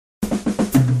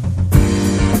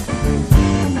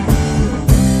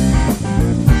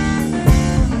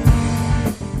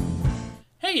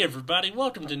Hey everybody,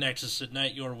 welcome to Nexus at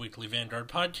Night, your weekly Vanguard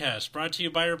podcast, brought to you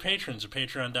by our patrons at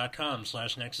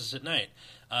patreon.com/Nexus at Night.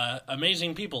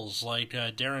 Amazing peoples like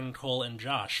Darren, Cole, and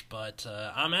Josh, but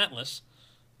I'm Atlas.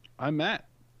 I'm Matt.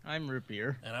 I'm Root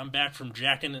Beer. And I'm back from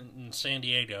Jackin' in San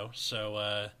Diego,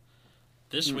 so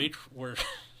this week we're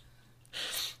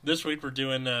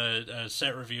doing a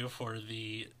set review for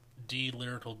the D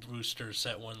Lyrical Booster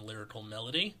Set 1 Lyrical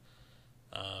Melody.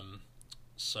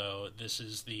 So this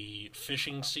is the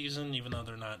fishing season, even though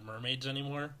they're not mermaids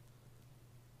anymore.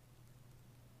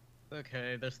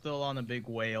 Okay, they're still on a big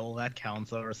whale. That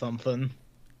counts or something.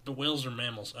 The whales are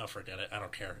mammals. Oh, forget it. I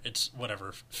don't care. It's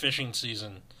whatever. Fishing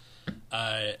season.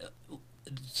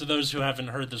 To those who haven't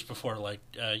heard this before, like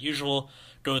usual,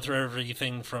 go through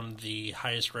everything from the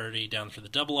highest rarity down through the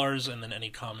double Rs, and then any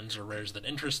commons or rares that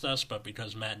interest us. But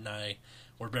because Matt and I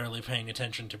were barely paying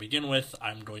attention to begin with,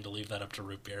 I'm going to leave that up to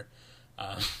Root Beer.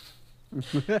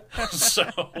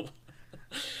 So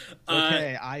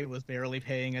okay, I was barely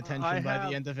paying attention by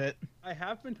the end of it. I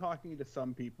have been talking to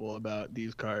some people about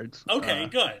these cards. Okay,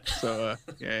 good. So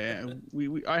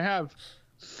I have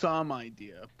some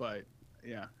idea, but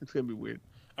yeah, it's gonna be weird.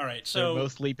 All right, so they're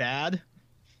mostly bad.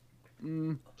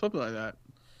 Something like that.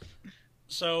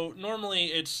 So normally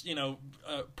it's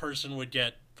a person would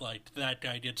get like that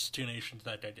guy gets 2 nations,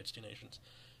 that guy gets 2 nations.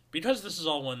 Because this is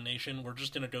all one nation, we're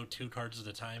just going to go 2 cards at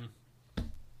a time.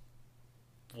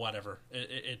 Whatever.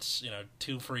 It's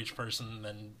 2 for each person,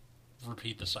 then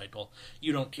repeat the cycle.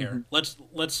 You don't care.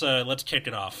 Mm-hmm. Let's kick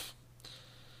it off.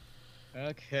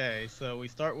 Okay, so we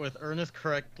start with Earnest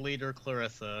Correct Leader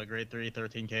Clarissa, grade 3,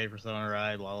 13k, Persona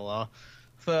Ride, blah blah blah.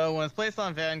 So when it's placed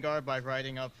on Vanguard by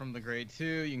writing up from the grade 2,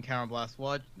 you can counterblast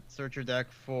what? Search your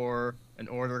deck for an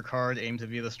order card, aim to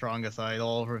be the strongest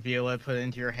idol, reveal it, put it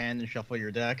into your hand, and shuffle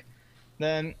your deck.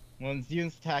 Then, when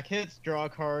unit's attack hits, draw a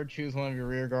card, choose one of your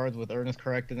rear guards with Earnest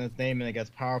Correct in its name, and it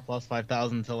gets power plus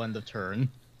 5,000 until end of turn.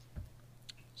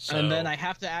 So, and then I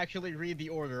have to actually read the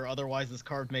order, otherwise this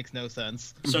card makes no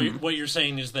sense. So what you're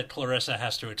saying is that Clarissa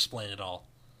has to explain it all.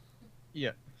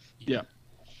 Yeah. Yeah.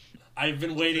 I've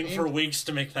been waiting for weeks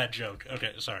to make that joke.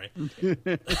 Okay, sorry. Aim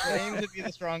to be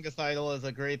the strongest idol is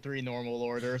a grade 3 normal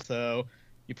order, so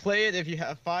you play it if you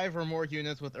have 5 or more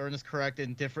units with Earnest Correct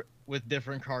with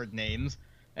different card names.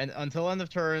 And until end of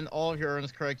turn, all of your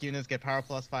Earnest Correct units get power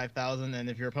plus 5,000, and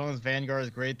if your opponent's Vanguard is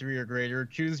grade 3 or greater,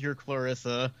 choose your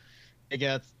Clarissa. It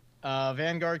gets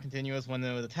Vanguard continuous when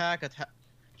it would attack.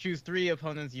 Choose 3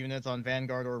 opponent's units on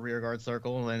Vanguard or rearguard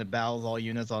circle, and it battles all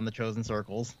units on the chosen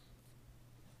circles.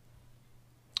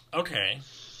 Okay.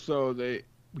 So we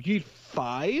need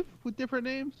 5 with different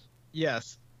names?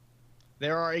 Yes.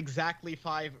 There are exactly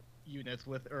 5 units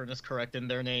with Earnest Correct in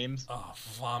their names. Oh,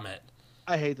 vomit.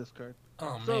 I hate this card.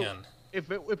 Oh, so, man.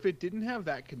 If it didn't have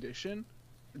that condition,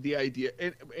 the idea...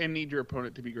 And need your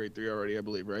opponent to be grade 3 already, I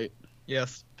believe, right?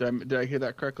 Yes. Did I hear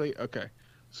that correctly? Okay.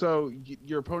 So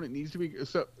your opponent needs to be...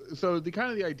 So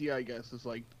the idea, I guess, is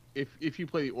like, if you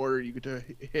play the order, you get to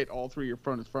hit all 3 of your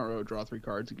opponent's front row, draw 3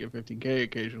 cards, and get 15k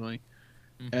occasionally,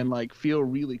 and like feel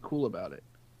really cool about it.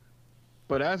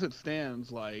 But as it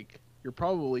stands, like you're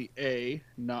probably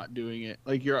not doing it.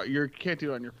 Like you can't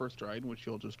do it on your first ride, in which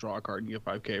you'll just draw a card and get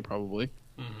 5k probably,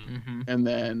 and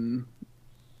then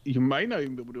you might not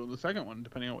even be able to do it on the second one,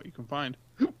 depending on what you can find.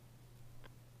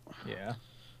 Yeah.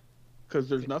 Because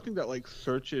there's nothing that like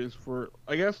searches for.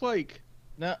 I guess like.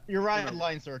 No, your ride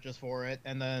line searches for it,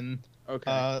 and then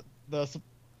the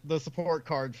support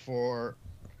card for,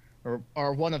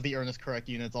 or one of the Earnest Correct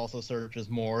units also searches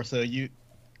more. So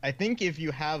I think if you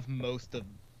have most of,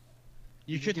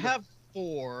 you should have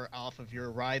 4 off of your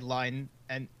ride line,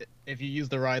 and if you use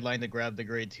the ride line to grab the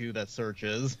grade 2 that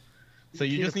searches, so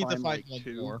you just need to find like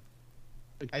 1 more.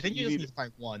 I think you just need to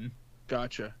find 1.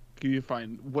 Gotcha. You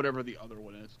find whatever the other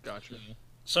one is. Gotcha.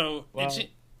 So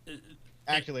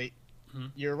actually.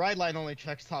 Your ride line only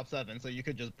checks top 7, so you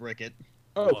could just brick it.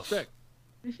 Oh, sick.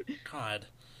 God.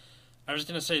 I was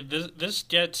going to say, this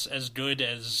gets as good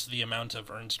as the amount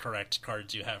of Earnest Correct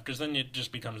cards you have, because then it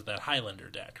just becomes that Highlander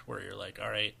deck, where you're like,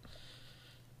 alright.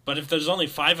 But if there's only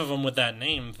 5 of them with that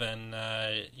name, then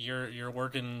you're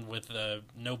working with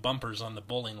no bumpers on the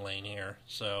bowling lane here.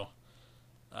 So,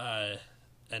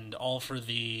 and all for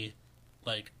the,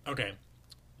 like, okay,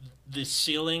 the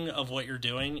ceiling of what you're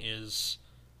doing is...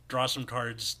 draw some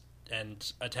cards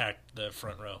and attack the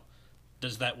front row.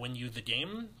 Does that win you the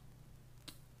game?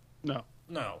 No.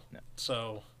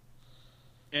 So...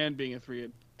 And being a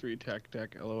 3 attack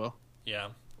deck, lol. Yeah.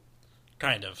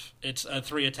 Kind of. It's a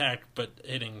 3 attack, but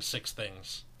hitting 6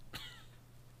 things.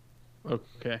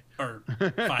 Okay. Or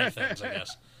 5 things, I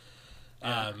guess.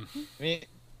 Yeah. I mean,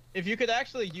 if you could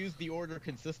actually use the order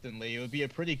consistently, it would be a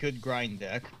pretty good grind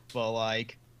deck. But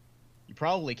like, you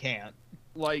probably can't.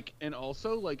 Like, and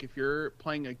also, like, if you're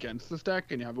playing against this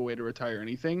deck and you have a way to retire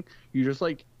anything, you just,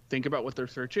 like, think about what they're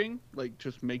searching, like,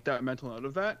 just make that mental note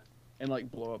of that, and, like,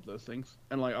 blow up those things.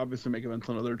 And, like, obviously make a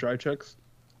mental note of their drive checks.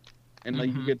 And,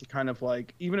 like, you get to kind of,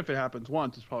 like, even if it happens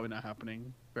once, it's probably not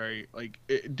happening very, like,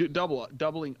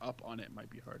 doubling up on it might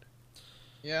be hard.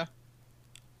 Yeah.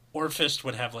 Orfist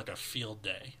would have, like, a field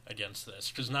day against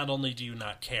this, because not only do you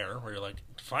not care, where you're like,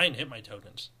 fine, hit my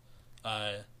tokens,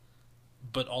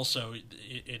 but also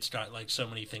it's got like so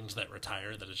many things that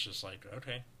retire that it's just like,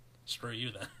 okay, screw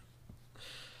you then.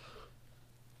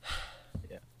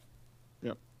 Yeah.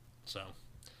 Yep. So,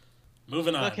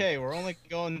 moving on. Okay, we're only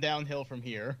going downhill from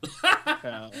here.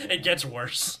 It gets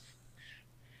worse.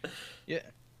 Yeah.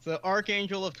 So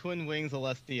Archangel of Twin Wings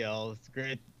Celestial. It's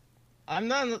great. I'm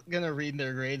not gonna read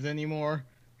their grades anymore.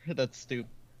 That's stupid.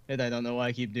 I don't know why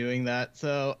I keep doing that.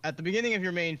 So, at the beginning of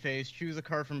your main phase, choose a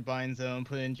card from Bind Zone,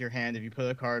 put it into your hand. If you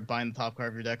put a card, bind the top card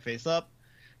of your deck face up.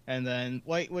 And then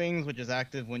White Wings, which is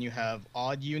active when you have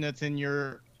odd units in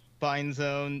your Bind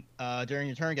Zone. During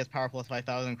your turn, gets power plus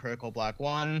 5,000, critical black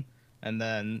 1. And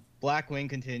then Black Wing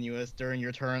continuous. During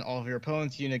your turn, all of your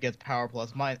opponent's unit gets power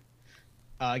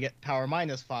get power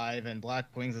minus 5, and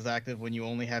Black Wings is active when you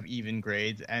only have even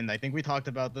grades. And I think we talked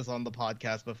about this on the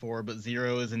podcast before, but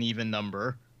 0 is an even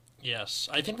number. Yes,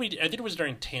 I think it was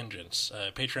during Tangents,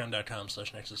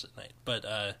 patreon.com/Nexus at Night.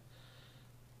 But,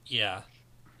 yeah,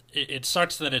 it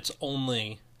sucks that it's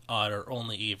only odd or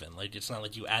only even. Like, it's not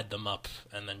like you add them up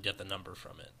and then get the number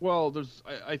from it. Well,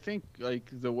 I think, like,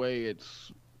 the way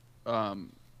it's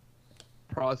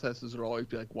processes will always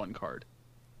be, like, one card.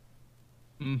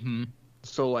 Mm-hmm.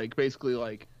 So, like, basically,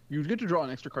 like, you get to draw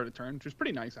an extra card a turn, which is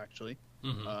pretty nice, actually.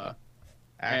 Mm-hmm.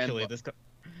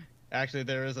 Actually,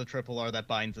 there is a triple R that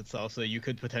binds itself, so you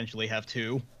could potentially have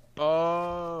 2.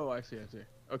 Oh, I see.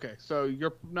 Okay, so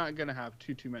you're not gonna have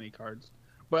too many cards,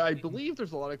 but I believe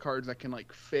there's a lot of cards that can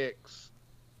like fix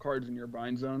cards in your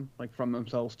bind zone, like from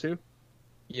themselves too.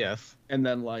 Yes. And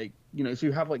then like so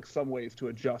you have like some ways to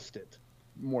adjust it,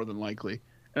 more than likely.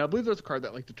 And I believe there's a card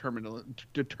that like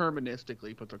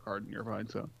deterministically puts a card in your bind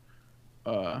zone.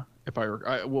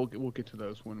 We'll get to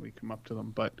those when we come up to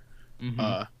them, but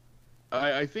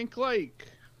I think like.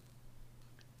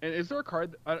 And is there a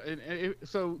card?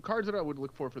 So cards that I would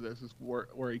look for this is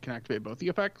where you can activate both the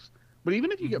effects. But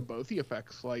even if you get both the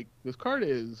effects, like this card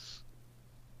is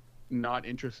not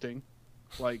interesting.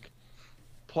 Like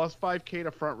plus 5k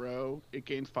to front row, it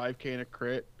gains 5k in a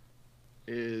crit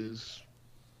is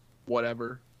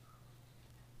whatever.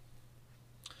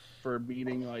 For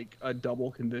meeting like a double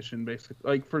condition, basically.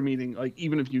 Like for meeting like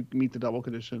even if you meet the double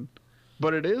condition,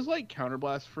 but it is like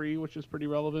counterblast free, which is pretty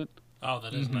relevant. Oh,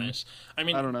 that is nice. I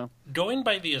mean, I don't know. Going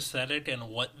by the aesthetic and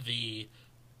what the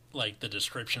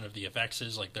description of the effects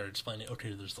is, like they're explaining,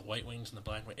 okay, there's the white wings and the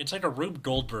black wings. It's like a Rube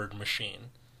Goldberg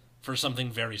machine for something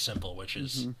very simple, which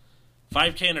is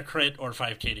 5k in a crit or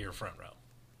 5k to your front row.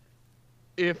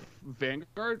 If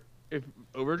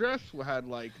Overdress had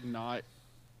like not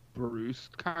Bruce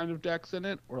kind of decks in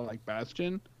it, or like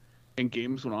Bastion, and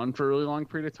games went on for a really long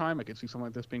period of time, I could see something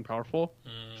like this being powerful.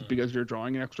 Just because you're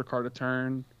drawing an extra card a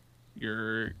turn.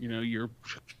 You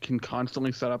can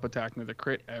constantly set up attack with a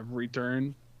crit every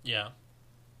turn. Yeah.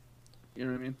 You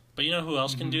know what I mean? But you know who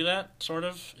else can do that, sort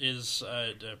of, is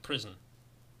Prison.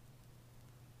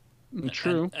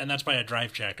 True. And that's by a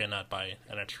drive check and not by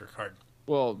an extra card.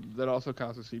 Well, that also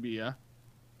counts as CB, yeah?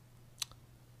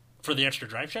 For the extra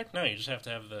drive check? No, you just have to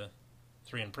have the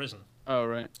 3 in Prison. Oh,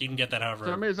 right. You can get that however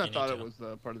For some reason I thought to. it was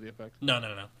part of the effect. No.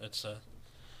 It's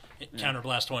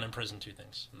counterblast 1 and Prison 2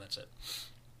 things, and that's it.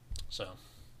 So,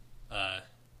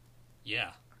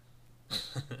 yeah.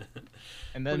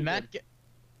 And then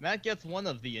Matt gets one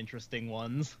of the interesting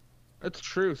ones. That's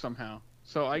true somehow.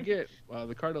 So I get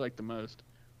the card I like the most,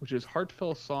 which is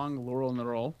Heartfelt Song, Laurel in the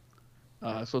Roll.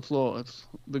 So it's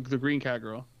the green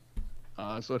Kagura.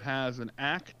 So it has an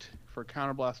act for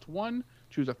Counterblast 1.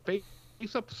 Choose a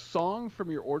face-up song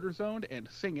from your order zone and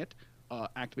sing it.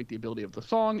 Activate the ability of the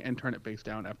song and turn it face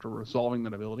down after resolving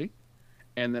that ability.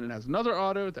 And then it has another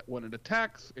auto that when it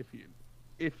attacks,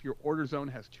 if your order zone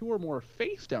has 2 or more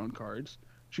face-down cards,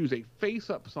 choose a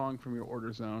face-up song from your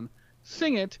order zone,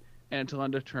 sing it, and until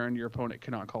end of turn, your opponent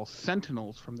cannot call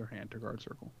Sentinels from their hand to guard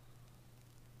circle.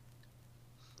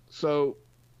 So,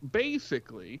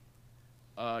 basically,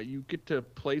 you get to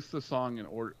place the song in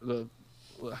order.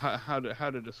 How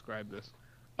to describe this?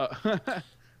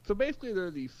 So basically, there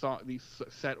are these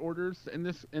set orders in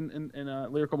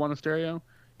Lyrical Monasterio.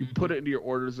 You put it into your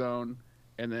order zone,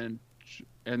 and then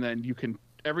you can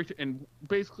and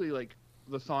basically like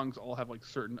the songs all have like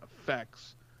certain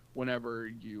effects whenever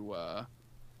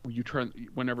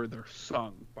whenever they're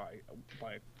sung by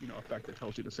effect that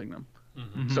tells you to sing them.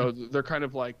 Mm-hmm. So they're kind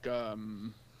of like they're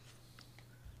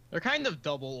kind of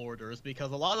double orders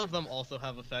because a lot of them also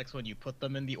have effects when you put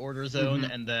them in the order zone,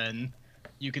 and then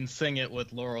you can sing it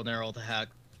with Laurel Narrow to have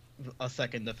a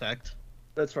second effect.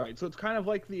 That's right. So it's kind of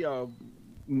like the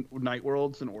Night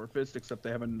Worlds and Orphist, except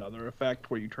they have another effect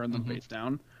where you turn them face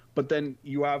down. But then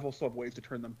you also have ways to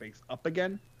turn them face up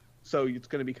again. So it's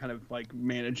going to be kind of like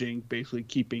managing, basically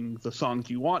keeping the songs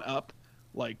you want up.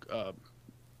 Like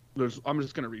I'm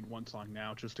just going to read one song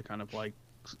now, just to kind of like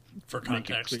for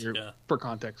context. Yeah. For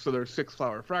context. So there's 6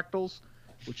 flower fractals,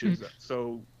 which is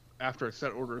so after a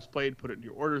set order is played, put it in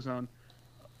your order zone.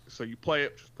 So you play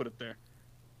it, just put it there.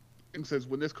 And says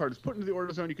when this card is put into the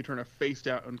order zone, you can turn a face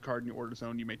down card in your order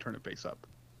zone. You may turn it face up.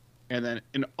 And then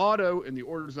in auto in the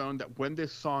order zone, that when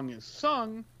this song is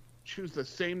sung, choose the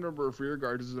same number of rear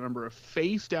guards as the number of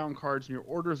face down cards in your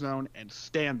order zone and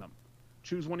stand them.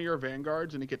 Choose one of your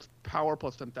vanguards, and it gets power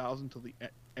plus 10,000 till the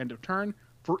end of turn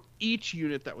for each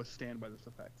unit that was stand by this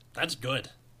effect. That's good.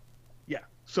 Yeah.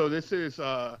 So this is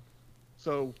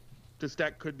so this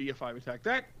deck could be a 5-attack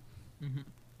deck.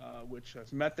 Which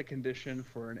has met the condition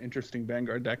for an interesting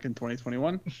Vanguard deck in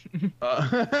 2021.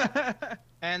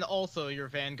 And also, your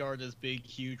Vanguard is big,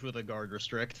 huge with a guard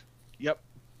restrict. Yep.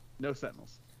 No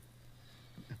Sentinels.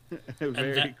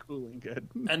 Very cool and good.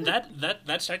 And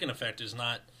that second effect is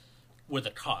not with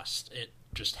a cost. It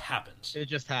just happens. It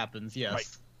just happens, yes.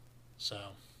 Right. So,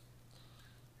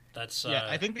 that's...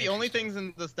 I think the only things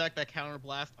in this deck that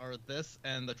counterblast are this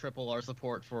and the triple R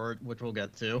support for it, which we'll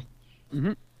get to.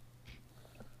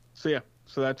 So yeah,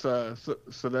 so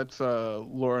that's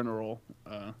Laura and Earl.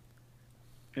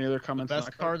 Any other comments? The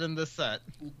best card in this set.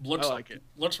 Looks, I like it.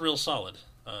 Looks real solid.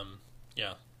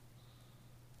 Yeah.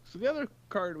 So the other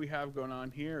card we have going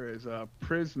on here is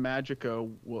Prismagica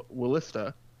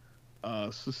Willista.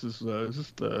 So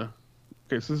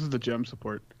this is the gem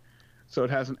support. So it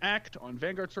has an act on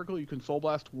Vanguard Circle. You can Soul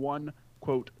Blast one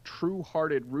quote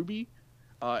True-Hearted Ruby.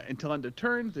 Until end of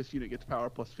turn, this unit gets power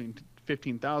plus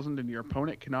 15,000, and your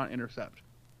opponent cannot intercept.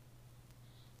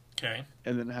 Okay.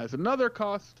 And then it has another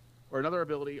cost, or another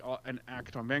ability, an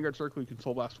act on Vanguard Circle. You can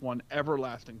Soul Blast one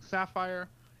Everlasting Sapphire.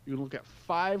 You can look at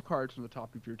 5 cards from the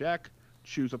top of your deck,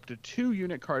 choose up to 2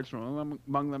 unit cards from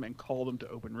among them, and call them to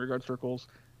open rearguard circles,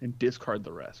 and discard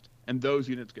the rest. And those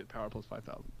units get power plus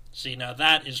 5,000. See, now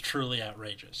that is truly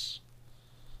outrageous.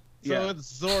 So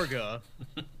it's Zorga,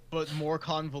 but more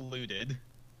convoluted.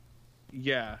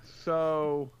 Yeah,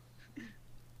 so...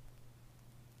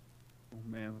 Oh,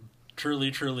 man.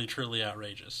 Truly, truly, truly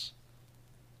outrageous.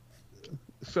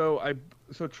 So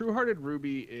True-Hearted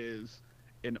Ruby is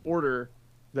an order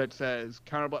that says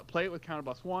play it with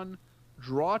counterblast 1,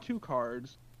 draw 2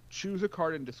 cards, choose a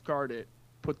card and discard it,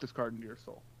 put this card into your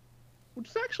soul. Which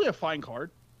is actually a fine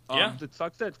card. Yeah. It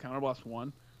sucks that it's counterblast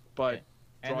 1, but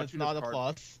and it's not a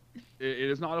plus. It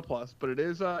is not a plus, but it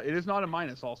is not a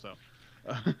minus also.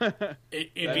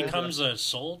 It becomes a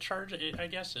soul charge, I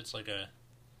guess. It's like a...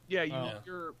 Yeah,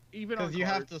 you're even on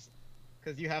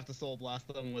because you have to soul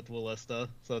blast them with Willista,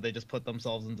 so they just put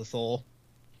themselves into soul.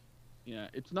 Yeah,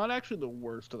 it's not actually the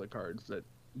worst of the cards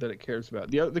that it cares about.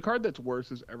 The card that's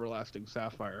worse is Everlasting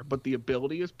Sapphire, but the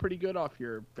ability is pretty good off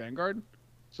your Vanguard,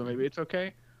 so maybe it's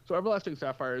okay. So Everlasting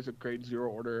Sapphire is a grade 0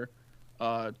 order.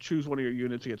 Choose one of your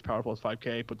units, it gets power plus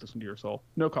 5k, put this into your soul.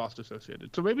 No cost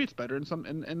associated. So maybe it's better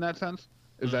in that sense.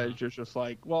 Is that you're just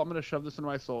like, well, I'm going to shove this into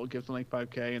my soul, give something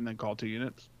 5k, and then call 2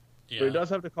 units. Yeah. But it does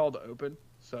have to call to open,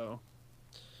 so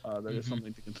that is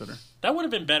something to consider. That would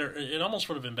have been better. It almost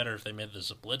would have been better if they made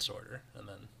this a blitz order, and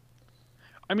then...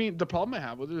 I mean, the problem I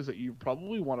have with it is that you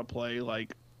probably want to play,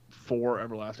 like, 4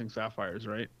 Everlasting Sapphires,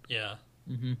 right? Yeah.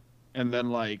 And then,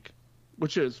 like...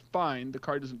 Which is fine. The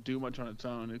card doesn't do much on its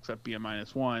own except be a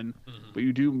 -1, but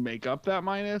you do make up that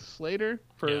minus later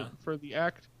for the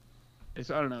act. I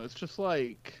don't know. It's just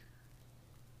like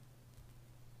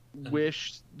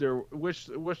wish there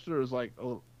was like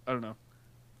I don't know.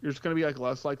 You're just gonna be like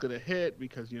less likely to hit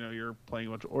because you're playing a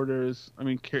bunch of orders. I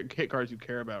mean, hit cards you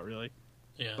care about really.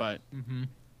 Yeah. But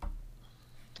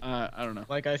I don't know.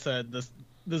 Like I said,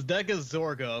 this deck is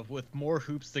Zorga with more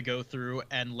hoops to go through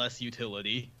and less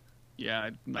utility. Yeah,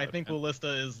 I think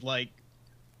Willista is like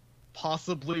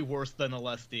possibly worse than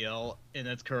Celestial in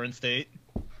its current state.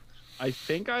 I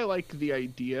think I like the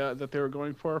idea that they were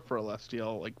going for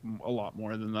Celestial like a lot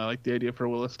more than I like the idea for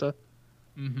Willista.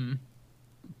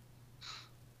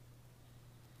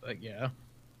 But yeah,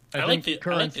 I like the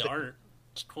art.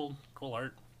 It's cool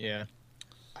art. Yeah.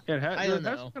 Yeah, it has, I it don't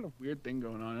has know. some kind of weird thing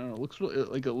going on. I don't know. It looks really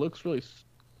like it looks really.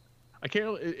 I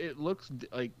can't. It looks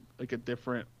like a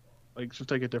different, like just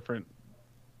like a different.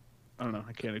 I don't know.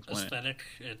 I can't explain it. Aesthetic.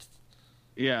 It's.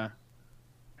 Yeah,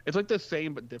 it's like the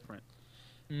same but different.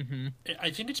 Mm-hmm.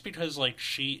 I think it's because like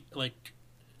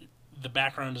the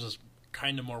background is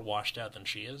kind of more washed out than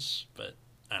she is, but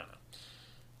I don't know.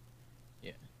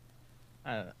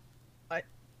 I don't know.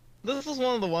 This was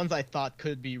one of the ones I thought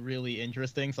could be really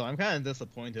interesting, so I'm kind of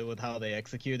disappointed with how they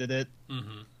executed it.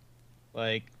 Mm-hmm.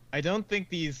 Like, I don't think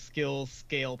these skills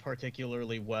scale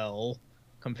particularly well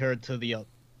compared to the. I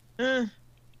don't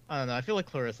know. I feel like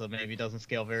Clarissa maybe doesn't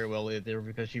scale very well either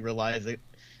because she relies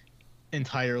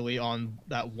entirely on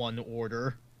that one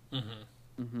order.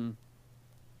 Mm-hmm. Mm-hmm.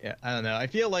 Yeah, I don't know. I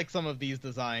feel like some of these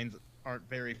designs aren't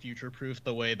very future-proof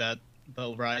the way that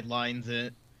the ride lines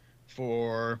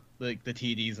for like the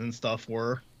TDs and stuff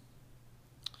were.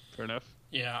 Fair enough.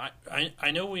 Yeah,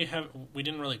 I know we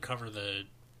didn't really cover the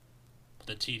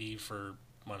TD for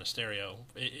Monasterio.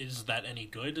 Is that any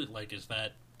good? Like, is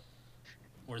that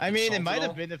worth I mean, salt it at might all?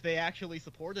 have been if they actually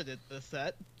supported it this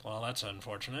set. Well, that's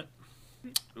unfortunate.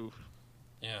 Oof.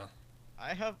 Yeah.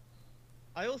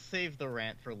 I'll save the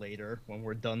rant for later when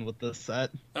we're done with this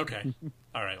set. Okay.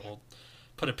 All right. We'll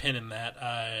put a pin in that.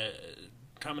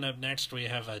 Coming up next, we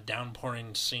have a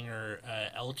downpouring singer,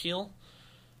 Elkiel.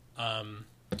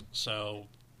 So,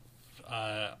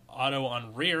 auto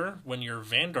on rear, when your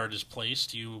Vanguard is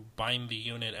placed, you bind the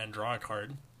unit and draw a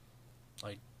card.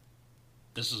 Like,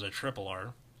 this is a triple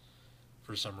R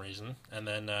for some reason. And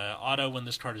then auto, when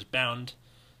this card is bound,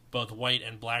 both white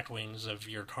and black wings of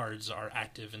your cards are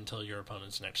active until your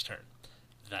opponent's next turn.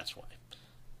 That's why.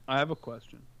 I have a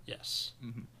question. Yes.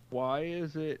 Mm-hmm. Why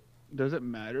does it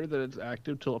matter that it's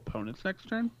active till opponent's next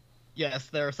turn? Yes,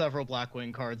 there are several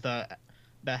Blackwing cards that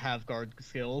have guard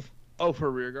skills. Oh, for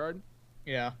rear guard?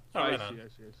 Yeah. Oh, I right see, on. I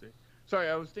see. Sorry,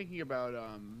 I was thinking about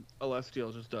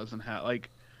Celestial just doesn't have like.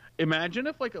 Imagine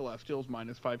if like Celestial's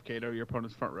minus 5k to your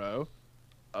opponent's front row,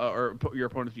 or your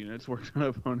opponent's units works on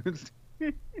opponent's.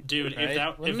 Dude, Right?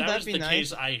 if Wouldn't that that was be the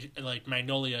nice? case,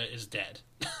 Magnolia is dead.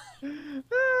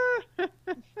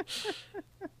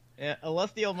 Yeah,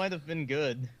 Celestial might have been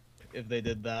good if they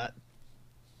did that.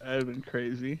 That'd have been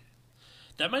crazy.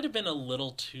 That might have been a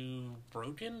little too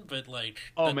broken, but like,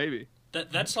 Maybe.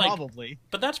 that's like, Probably.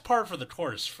 but that's par for the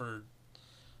course for,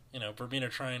 Bermuda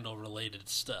Triangle related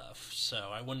stuff.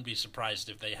 So I wouldn't be surprised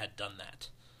if they had done that.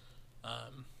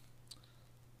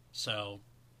 So,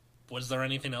 was there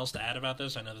anything else to add about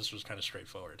this? I know this was kind of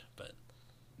straightforward, but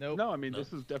Nope. No, I mean No.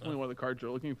 this is definitely one of the cards you're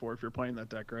looking for if you're playing that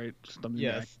deck, right? Just something to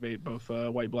Yes. activate both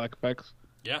white-black effects.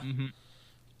 yeah, Mm-hmm.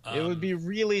 It would be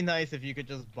really nice if you could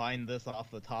just bind this off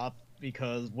the top,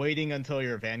 because waiting until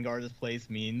your Vanguard is placed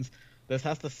means this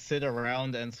has to sit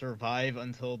around and survive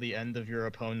until the end of your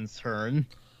opponent's turn.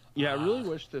 Yeah, I really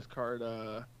wish this card,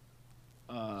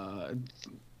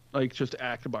 like just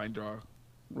act bind draw,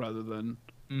 rather than.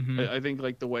 Mm-hmm. I think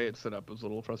like the way it's set up is a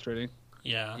little frustrating.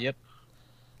 yeah. Yep.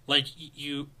 Like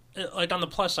like on the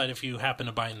plus side, if you happen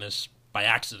to bind this by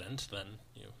accident, then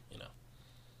you know.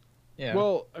 Yeah.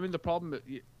 Well, I mean the problem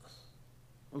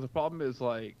is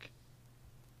like,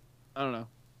 I don't know,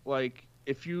 like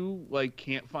if you like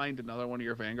can't find another one of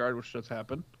your Vanguard, which does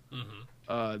happen,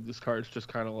 this card's just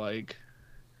kind of like,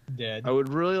 Dead. I would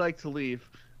really like to leave.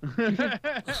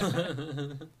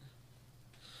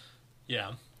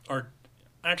 Yeah. Or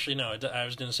actually, no. I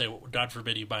was going to say, God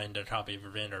forbid you bind a copy of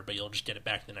your Vanguard, but you'll just get it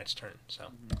back the next turn. So,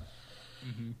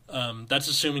 that's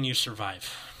assuming you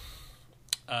survive.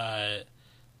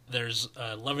 There's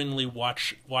lovingly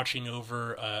watching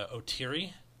over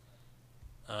Otiri.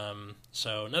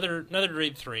 So another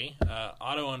grade 3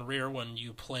 auto on rear when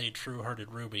you play True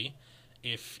Hearted Ruby.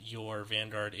 If your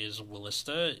Vanguard is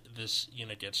Willista, this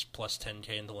unit gets plus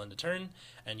 10k until end of turn,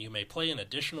 and you may play an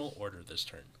additional order this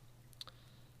turn.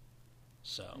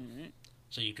 So,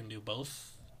 so you can do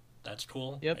both. That's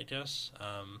cool. Yep. I guess.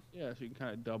 Yeah, so you can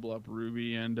kind of double up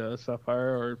Ruby and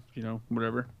Sapphire, or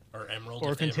whatever. Or Emerald.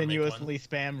 Or if they ever make one. continuously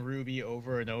spam Ruby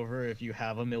over and over if you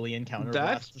have a million counter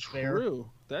That's blasts to spare. true.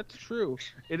 That's true.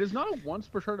 It is not a once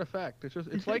per turn effect.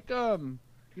 It's like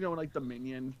like the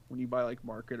minion when you buy like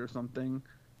Market or something.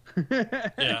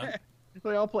 Yeah.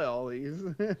 Like I'll play all these.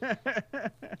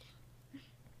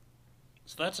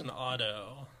 So that's an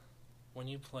auto. When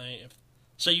you play,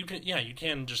 so you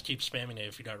can just keep spamming it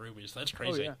if you got rubies. That's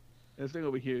crazy. Oh yeah, this thing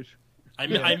will be huge. I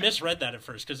misread that at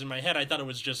first because in my head I thought it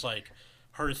was just like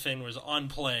her thing was on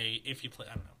play if you play.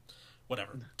 I don't know,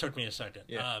 whatever. Took me a second.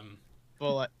 Yeah.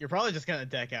 Well, you're probably just gonna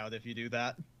deck out if you do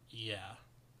that. Yeah.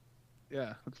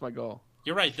 Yeah, that's my goal.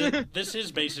 You're right. This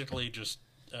is basically just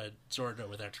Zorga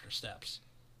with extra steps.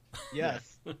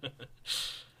 Yes.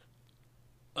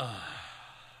 All All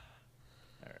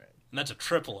right. And that's a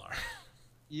triple R.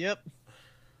 Yep.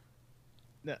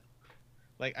 No.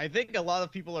 Like, I think a lot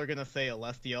of people are gonna say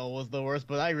Celestial was the worst,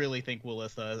 but I really think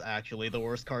Willissa is actually the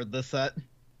worst card this set.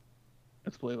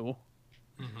 That's believable.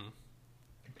 Mm-hmm.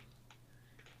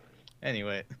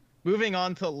 Anyway, moving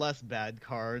on to less bad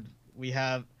card, we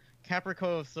have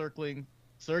Capricorn of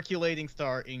Circulating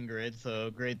Star Ingrid,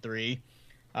 so grade 3.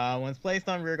 When it's placed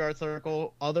on rearguard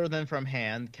circle, other than from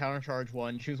hand, countercharge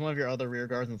 1, choose one of your other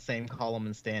rearguards in the same column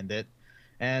and stand it.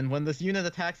 And when this unit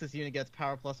attacks, this unit gets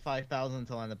power plus 5,000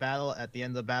 until end of battle. At the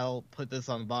end of the battle, put this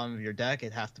on the bottom of your deck.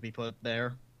 It has to be put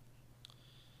there.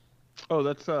 Oh,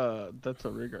 that's a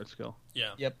rearguard skill.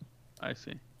 Yeah. Yep. I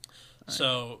see.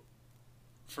 So,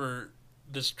 for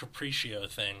this Capriccio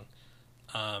thing,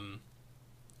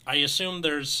 I assume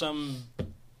there's some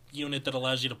unit that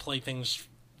allows you to play things,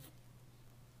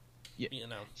 you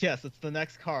know. Yes, it's the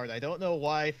next card. I don't know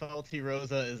why Felty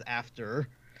Rosa is after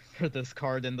for this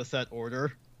card in the set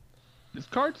order. This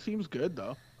card seems good,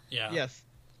 though. Yeah. Yes.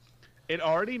 It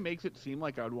already makes it seem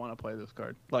like I would want to play this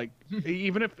card. Like,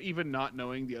 even not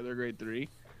knowing the other grade 3,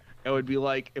 it would be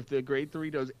like, if the grade 3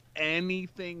 does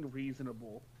anything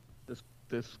reasonable,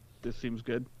 this seems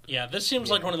good. Yeah, this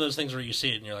seems like one of those things where you see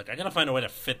it and you're like, I gotta find a way to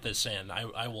fit this in.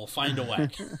 I will find a way.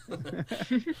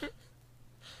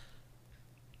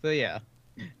 So yeah,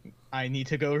 I need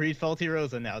to go read Felty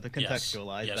Rosa now to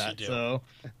contextualize Yes, that. you do. So,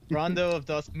 Rondo of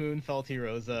Dusk Moon, Felty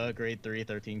Rosa, grade 3,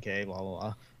 13k, blah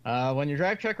blah blah. When your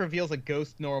drive check reveals a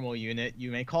ghost normal unit, you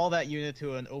may call that unit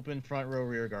to an open front row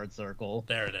rearguard circle.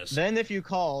 There it is. Then, if you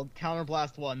call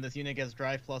Counterblast 1, this unit gets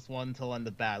drive plus 1 till end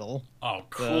of battle. Oh,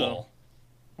 cool.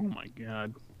 Oh my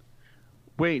god.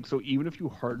 Wait, so even if you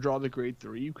hard draw the grade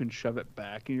 3, you can shove it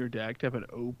back in your deck to have an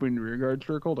open rearguard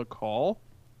circle to call?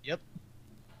 Yep.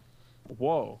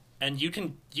 Whoa. And you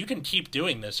can keep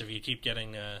doing this if you keep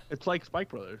getting. It's like Spike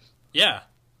Brothers. Yeah.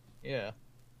 Yeah.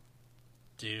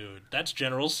 Dude, that's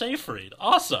General Seyfried.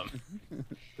 Awesome.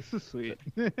 This is sweet.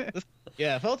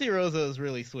 Yeah, Felty Rosa is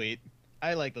really sweet.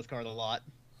 I like this card a lot.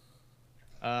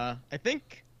 I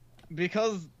think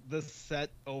because this set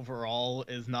overall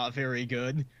is not very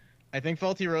good, I think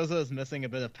Felty Rosa is missing a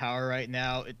bit of power right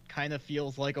now. It kind of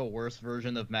feels like a worse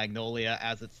version of Magnolia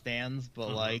as it stands,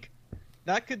 but like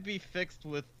that could be fixed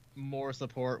with more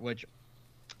support, which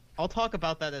I'll talk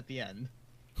about that at the end.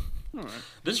 All right.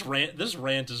 This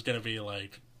rant is gonna be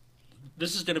like,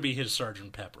 this is gonna be his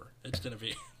Sergeant Pepper. It's gonna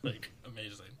be like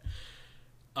amazing.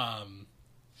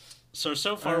 So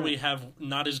far we have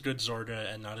not as good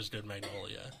Zorga and not as good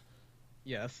Magnolia.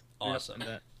 Yes. Awesome.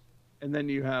 And then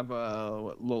you have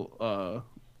Laura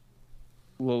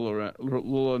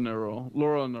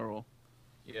Neural,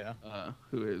 Yeah.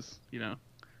 who is,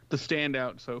 the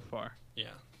standout so far. Yeah.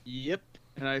 Yep.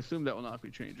 And I assume that will not be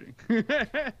changing.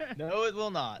 No, it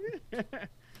will not.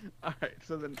 All right,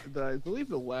 so then I believe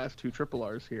the last two triple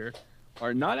R's here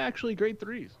are not actually grade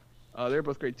 3s. They're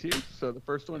both grade 2s. So the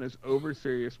first one is Over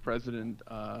Serious President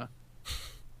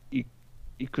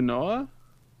Ikunoa.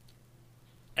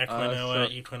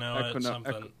 Equinoa,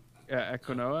 something.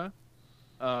 Equinoa.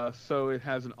 So it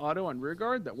has an auto on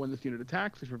rearguard that when this unit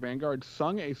attacks, if your Vanguard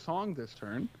sung a song this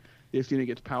turn, this unit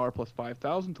gets power plus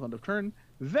 5,000 till end of turn.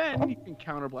 Then you can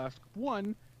counterblast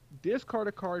 1, discard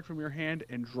a card from your hand,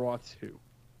 and draw 2.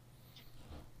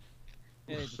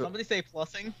 Hey, did somebody say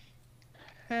plussing?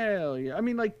 Hell yeah. I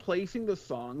mean, like, placing the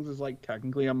songs is, like,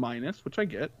 technically a minus, which I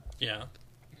get. Yeah.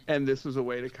 And this is a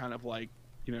way to kind of, like,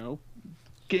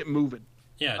 get moving.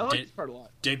 Yeah. I like this card a lot.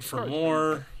 Dig for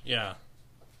more. Yeah.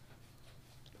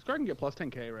 This card can get plus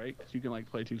 10k, right? Because you can, like,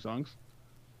 play 2 songs.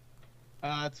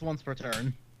 It's once per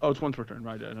turn. Oh, it's once per turn.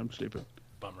 My bad. I'm stupid.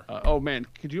 Bummer. Oh, man.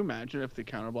 Could you imagine if the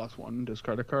Counterblast 1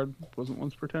 discard a card wasn't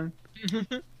once per turn?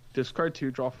 Discard 2,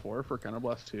 draw 4 for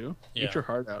Counterblast 2. Yeah. Get your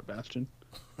heart out, Bastion.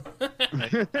 Yeah,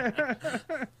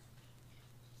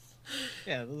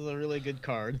 this is a really good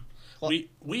card.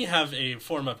 We have a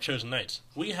form of Chosen Knights.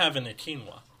 We have an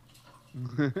Equinoa.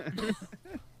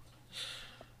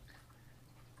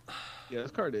 Yeah,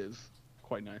 this card is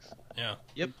quite nice. Yeah.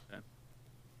 Yep.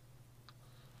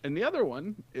 And the other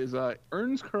one is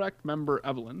Earns Correct member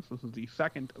Evelyn. So this is the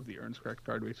second of the Earns Correct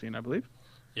card we've seen, I believe.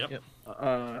 Yep.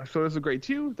 So this is a grade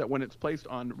 2 that when it's placed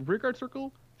on rearguard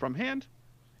circle from hand,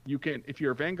 you can, if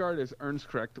your Vanguard is Earns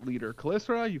Correct leader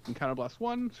Calistera, you can counterblast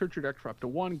 1, search your deck for up to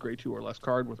 1 grade 2 or less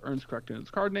card with Earns Correct in its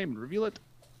card name and reveal it.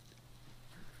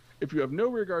 If you have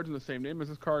no rearguards in the same name as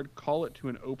this card, call it to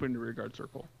an open rearguard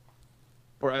circle.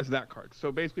 Or as that card.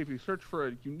 So basically, if you search for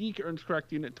a unique Earns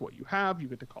Correct unit to what you have, you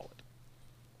get to call it.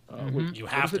 You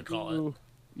have to call it.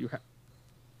 You have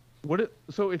what?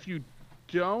 So if you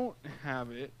don't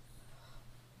have it,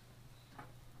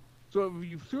 so if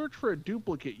you search for a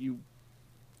duplicate, you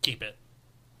Keep it.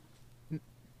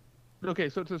 okay.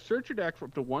 So to search your deck for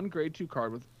up to one grade 2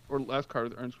 card with or less card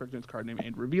with earns correct in its card name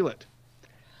and reveal it.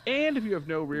 And if you have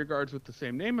no rear guards with the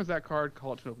same name as that card,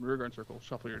 call it to an open rear guard circle,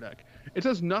 shuffle your deck. It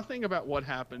says nothing about what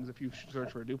happens if you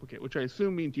search for a duplicate, which I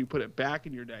assume means you put it back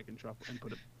in your deck and shuffle and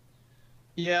put it.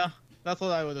 Yeah, that's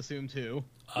what I would assume too.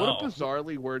 What a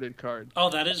bizarrely worded card.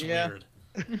 Oh, that is Yeah. weird.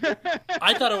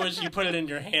 I thought it was you put it in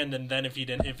your hand and then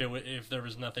if there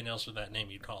was nothing else with that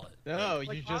name, you'd call it. No,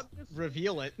 Like, you just obviously-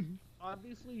 reveal it.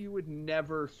 Obviously, you would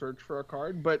never search for a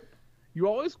card, but you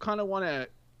always kind of want to.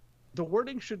 The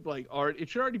wording should it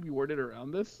should already be worded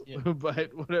around this, Yeah.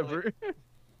 but whatever.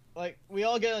 Like, we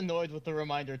all get annoyed with the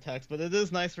reminder text, but it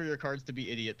is nice for your cards to be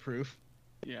idiot-proof.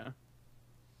 Yeah.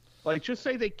 Like, just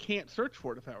say they can't search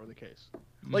for it if that were the case.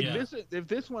 Like Yeah. if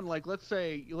this one, like, let's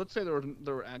say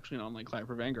there were actually an online client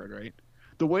for Vanguard, right?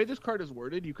 The way this card is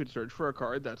worded, you could search for a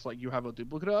card that's like you have a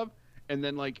duplicate of, and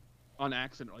then like on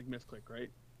accident, like misclick, right?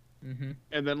 Mm-hmm.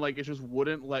 And then like it just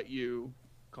wouldn't let you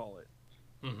call it.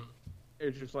 Mm-hmm.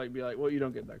 It's just like be like, well, you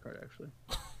don't get that card actually.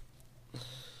 It's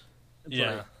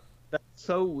Yeah. like, that's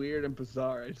so weird and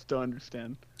bizarre. I just don't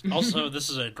understand. Also, this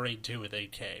is a grade 2 with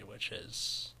 8K, which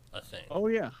is a thing. Oh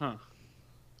yeah, huh?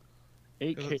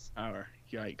 8K It's- power.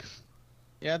 Yikes.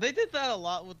 Yeah, they did that a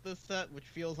lot with this set, which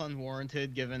feels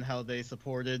unwarranted given how they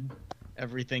supported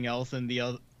everything else in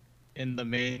the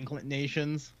main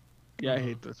nations. Yeah, I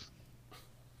hate this.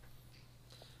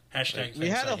 Hashtag We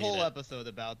thanks, had I a hate whole it. episode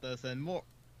about this, and more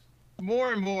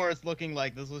and more, it's looking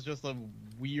like this was just a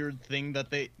weird thing that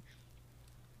they.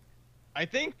 I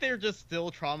think they're just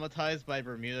still traumatized by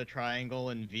Bermuda Triangle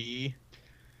and V.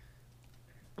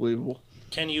 Believable.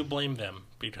 Can you blame them?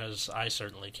 Because I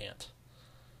certainly can't.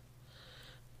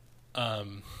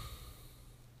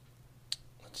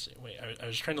 Let's see. Wait, I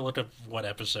was trying to look up what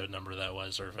episode number that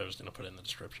was, or if I was going to put it in the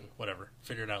description. Whatever.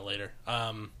 Figure it out later.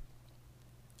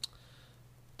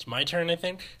 It's my turn, I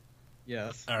think.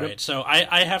 Yes. All right. So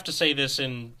I have to say this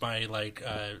in my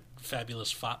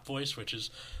fabulous fop voice, which is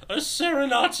a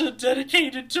serenata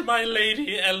dedicated to my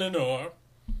lady Eleanor.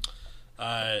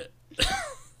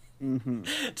 Mm-hmm.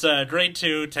 It's a grade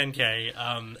 2, 10K,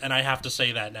 and I have to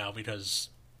say that now because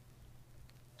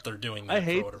they're doing that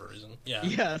for whatever reason. Yeah.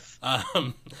 Yes.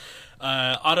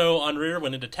 Auto on rear,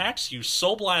 when it attacks, you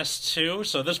Soul Blast 2,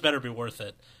 so this better be worth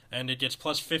it. And it gets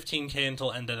plus 15k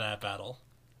until end of that battle.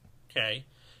 Okay.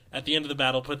 At the end of the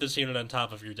battle, put this unit on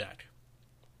top of your deck.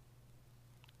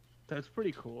 That's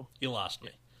pretty cool. You lost me.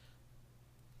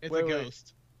 It's Wait, a wait.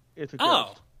 ghost. It's a Oh,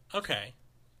 ghost. okay.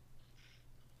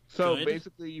 So Good.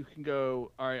 basically, you can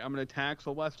go. All right, I'm gonna attack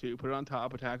Soul Blast 2, put it on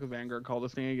top, attack with Vanguard, call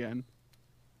this thing again.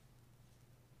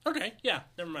 Okay, yeah,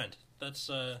 never mind. That's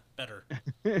better.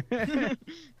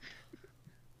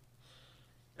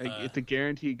 It's a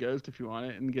guaranteed ghost if you want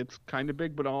it, and gets kind of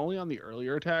big, but only on the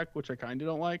earlier attack, which I kind of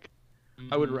don't like.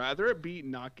 I would rather it be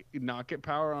not get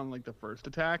power on like the first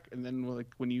attack, and then like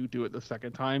when you do it the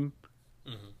second time,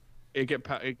 it get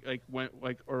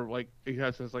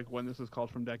it says like when this is called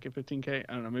from deck at 15k.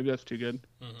 I don't know, maybe that's too good.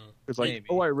 It's like Maybe.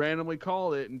 I randomly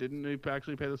called it and didn't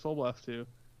actually pay the Soul Blast too.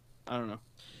 I don't know.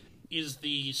 Is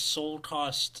the soul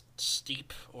cost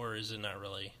steep, or is it not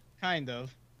really? Kind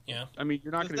of. Yeah. I mean,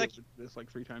 you're not This going deck- to do this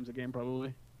like 3 times a game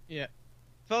probably. Yeah.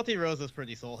 Felty Rose is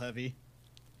pretty soul heavy.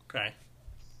 Okay.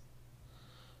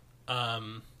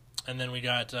 And then we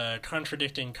got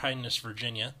Contradicting Kindness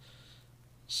Virginia.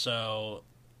 So,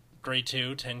 grade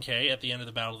 2, 10k. At the end of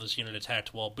the battle, this unit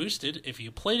attacked while boosted. If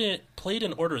you played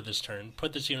an order this turn,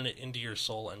 put this unit into your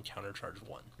soul and countercharge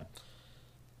 1.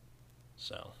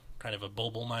 So, kind of a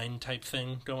Bobble Mine type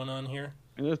thing going on here.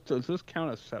 And does this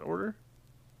count as set order?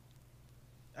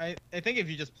 I think if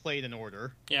you just played an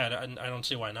order. Yeah, I don't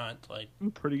see why not. Like,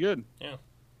 Pretty good. Yeah.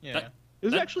 That- This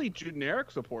is That- actually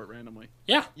generic support randomly.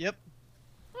 yeah, Yep.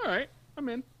 All right, I'm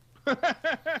in.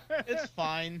 It's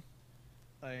fine.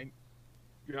 Like,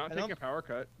 You're not I taking don't- a power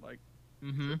cut. Like,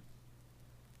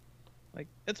 Like,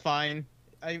 it's fine.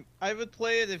 I would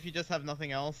play it if you just have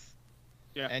nothing else.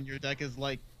 Yeah. And your deck is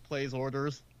like plays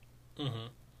orders.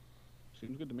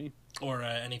 seems good to me. or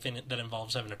anything that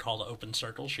involves having to call to open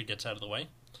circle, she gets out of the way.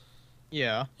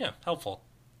 Yeah. Yeah, helpful.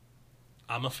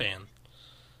 I'm a fan.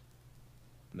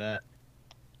 That.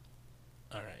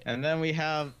 All right. And then we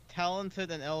have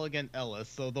Talented and Elegant Ellis.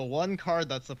 So the one card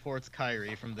that supports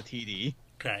Kyrie from the TD.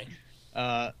 Okay.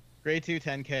 Grade 2,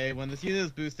 10k. When this unit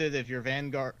is boosted, if your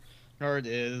Vanguard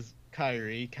is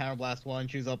Kyrie, Counterblast 1,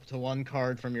 choose up to one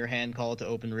card from your hand, call it to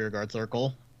open rearguard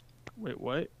circle. Wait,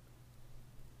 what?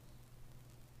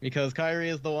 Because Kyrie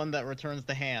is the one that returns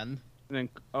the hand. And then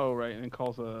right, and then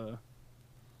calls a.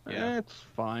 Yeah. It's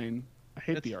fine. I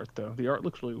hate the art though. The art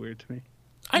looks really weird to me.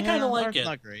 I kind of like art's it.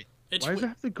 Not great. It's Why does it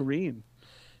have the green?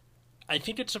 I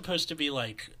think it's supposed to be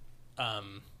like,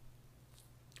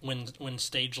 when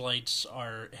stage lights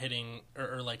are hitting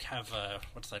or like have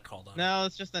what's that called? No,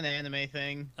 it's just an anime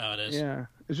thing. Oh, it is. Yeah,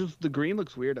 it's just the green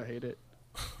looks weird. I hate it.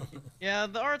 Yeah,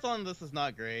 the art on this is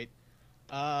not great.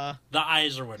 The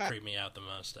eyes are what creep me out the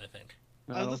most, I think.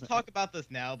 I'll just talk about this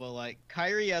now, but like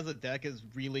Kyrie as a deck is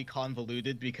really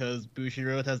convoluted because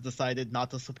Bushiroad has decided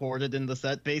not to support it in the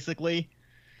set. Basically,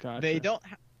 Gotcha.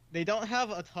 They don't have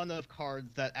a ton of cards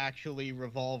that actually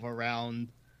revolve around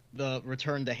the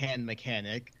return to hand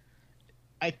mechanic.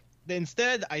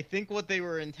 Instead, I think what they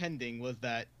were intending was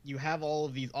that you have all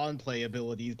of these on play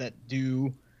abilities that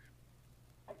do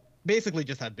basically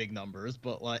just have big numbers,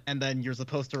 but and then you're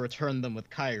supposed to return them with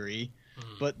Kyrie.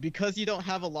 But because you don't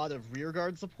have a lot of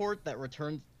rearguard support that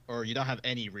returns, or you don't have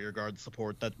any rearguard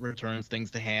support that returns things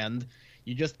to hand,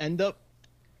 you just end up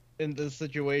in this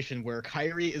situation where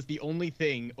Kyrie is the only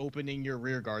thing opening your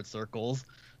rearguard circles.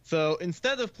 So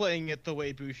instead of playing it the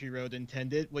way Bushiroad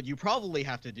intended, what you probably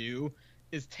have to do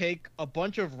is take a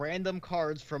bunch of random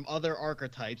cards from other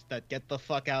archetypes that get the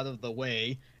fuck out of the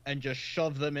way and just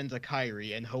shove them into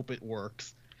Kyrie and hope it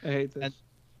works. I hate this.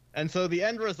 And so the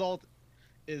end result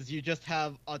is you just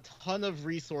have a ton of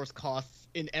resource costs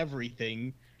in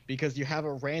everything because you have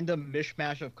a random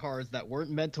mishmash of cards that weren't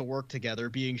meant to work together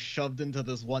being shoved into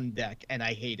this one deck, and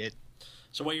I hate it.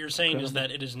 So what you're saying is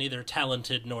that it is neither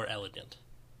talented nor elegant.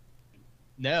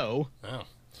 No. Oh.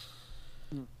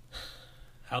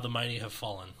 How the mighty have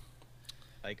fallen.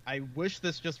 Like, I wish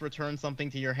this just returned something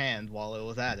to your hand while it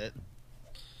was at it.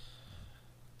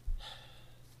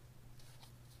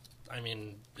 I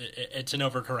mean, it's an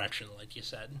overcorrection, like you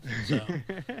said. So,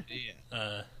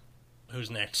 Yeah. Who's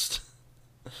next?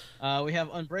 We have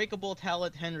Unbreakable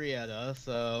Talent Henrietta.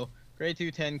 So, grade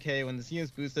 2 10k. When this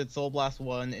unit's boosted, Soul Blast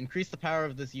 1. Increase the power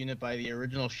of this unit by the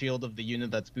original shield of the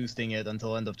unit that's boosting it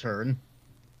until end of turn.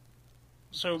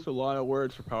 So, That's a lot of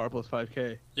words for power plus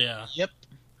 5k. Yeah. Yep.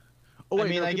 Oh wait, I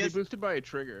mean, no, I it can guess be boosted by a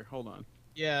trigger. Hold on.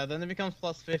 Yeah, then it becomes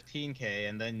plus 15k,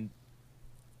 and then...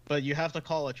 But you have to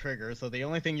call a trigger, so the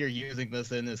only thing you're using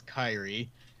this in is Kyrie,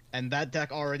 and that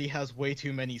deck already has way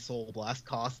too many Soul Blast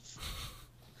costs.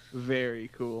 Very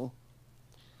cool.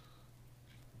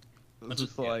 That's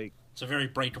It's like... It's a very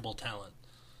breakable talent.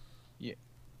 Yeah.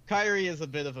 Kyrie is a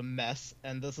bit of a mess,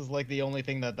 and this is like the only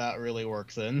thing that really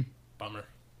works in. Bummer.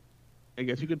 I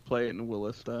guess you could play it in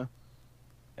Willista.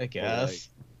 I guess.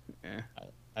 Yeah.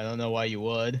 I don't know why you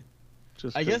would.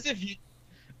 Just I guess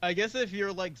if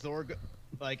you're like Zorgo,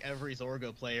 like every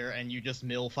Zorgo player, and you just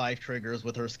mill 5 triggers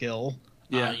with her skill.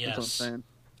 Yeah, yes. that's what I'm saying.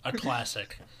 A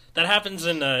classic. That happens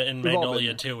in We've all been Magnolia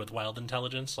there. too with Wild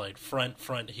Intelligence, like front,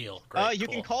 heal. Great, You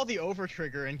cool. can call the over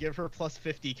trigger and give her plus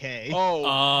 50k. Oh,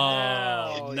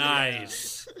 Oh, hell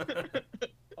nice.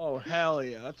 oh, hell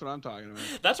yeah. That's what I'm talking about.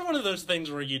 That's one of those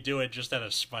things where you do it just out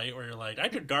of spite, where you're like, I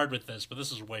could guard with this, but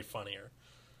this is way funnier.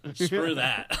 Screw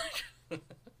that.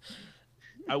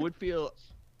 I would feel...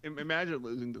 Imagine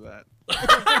losing to that.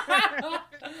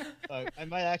 I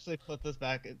might actually put this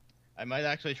back. I might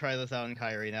actually try this out in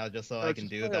Kyrie now, just so I can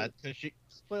just do play that.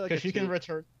 Play like Because a she can two.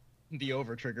 return the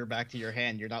over trigger back to your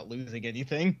hand. You're not losing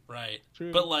anything. Right.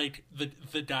 True. But like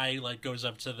the guy like goes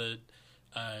up to the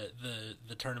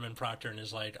tournament proctor and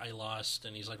is like, I lost,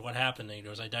 and he's like, what happened? And he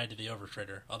goes, I died to the over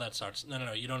trigger. Oh, that sucks.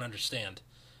 No, you don't understand.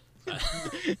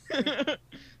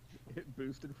 It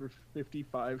boosted for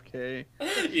 55k.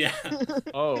 Yeah.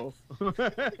 Oh.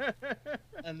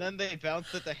 And then they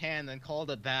bounced it to hand and called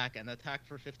it back and attacked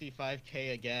for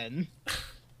 55k again.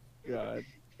 God.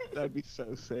 That'd be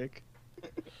so sick.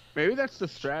 Maybe that's the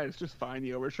strat. It's just find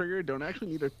the over trigger. Don't actually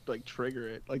need to like trigger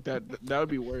it. Like that would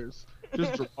be worse.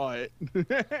 Just draw it.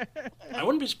 I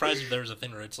wouldn't be surprised if there was a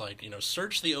thing where it's like,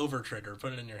 search the over trigger,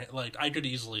 put it in your hand. Like, I could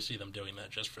easily see them doing that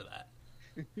just for that.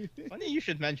 Funny you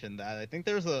should mention that. I think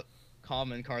there's a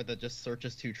common card that just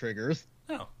searches 2 triggers.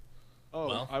 Oh. Oh,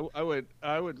 Well.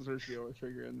 I would search the over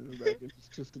trigger and then back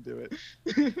just to do it.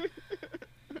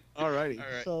 Alrighty. All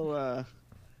right. So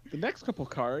the next couple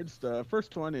cards, the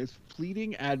first one is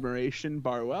Fleeting Admiration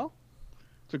Barwell.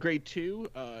 It's a grade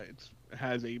 2. It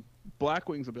has a Black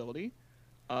Wings ability.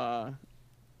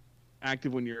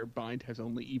 Active when your bind has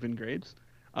only even grades.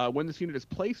 When this unit is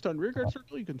placed on rearguard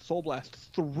circle, you can Soul Blast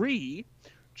 3.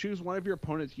 Choose one of your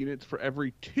opponent's units for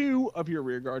every 2 of your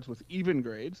rearguards with even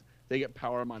grades. They get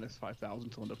power minus 5,000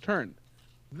 till end of turn.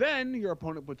 Then your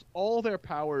opponent puts all their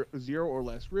power 0 or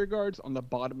less rearguards on the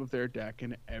bottom of their deck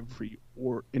in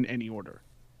any order.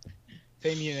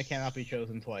 Same unit cannot be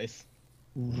chosen twice.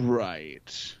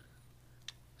 Right.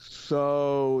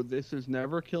 So this is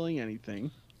never killing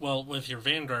anything. Well, with your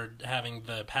Vanguard having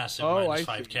the passive Oh, minus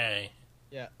I see. 5k,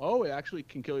 Yeah. Oh, it actually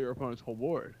can kill your opponent's whole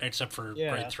board. except for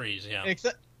Yeah. grade 3s, yeah.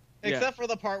 Except for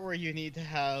the part where you need to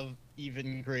have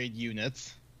even grade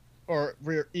units, or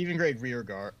even grade rear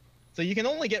guard. So you can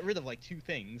only get rid of like 2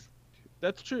 things.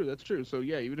 That's true. That's true. So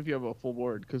yeah, even if you have a full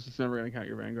board, because it's never going to count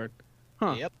your Vanguard.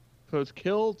 Huh. Yep. So it's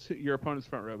kill to your opponent's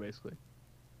front row, basically.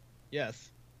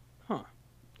 Yes. Huh.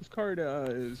 This card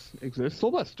exists.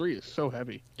 Soul Blast 3 is so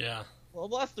heavy. Yeah. Soul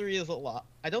Blast 3 is a lot.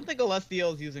 I don't think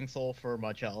Celestial is using Soul for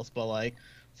much else, but like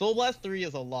Soul Blast 3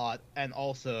 is a lot, and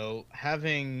also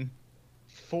having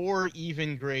 4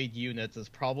 even grade units is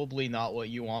probably not what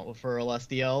you want for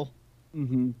Celestial.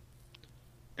 Mm-hmm.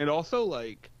 And also,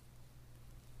 like,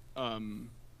 Soul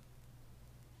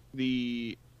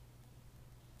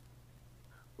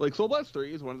Blast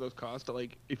 3 is one of those costs that,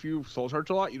 like, if you soul charge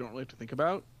a lot, you don't really have to think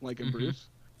about, like in Bruce.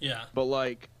 Yeah. But,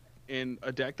 like, in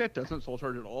a deck that doesn't soul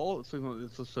charge at all, it's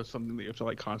just something that you have to,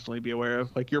 like, constantly be aware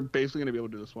of. Like, you're basically going to be able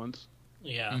to do this once.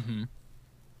 Yeah. Mm-hmm.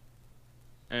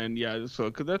 And, yeah,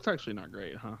 so cause that's actually not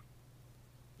great, huh?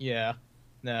 Yeah.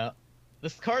 No.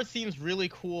 This card seems really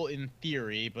cool in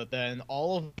theory, but then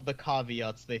all of the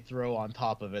caveats they throw on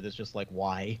top of it is just like,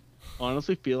 why?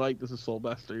 Honestly, feel like this is Soul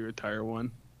Blast 3 Retire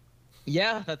 1.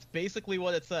 Yeah, that's basically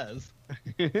what it says.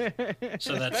 So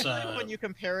that's Especially when you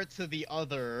compare it to the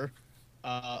other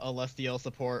Celestial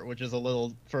support, which is a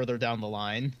little further down the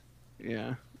line.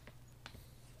 Yeah.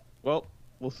 Well,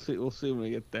 we'll see when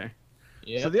we get there.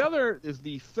 Yeah. So the other is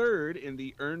the third in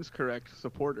the Earns Correct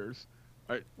supporters.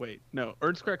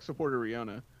 Earns Correct supporter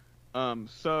Riona.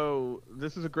 So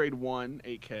this is a grade 1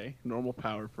 8k, normal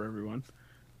power for everyone.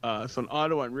 So an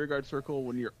auto on rearguard circle,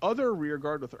 when your other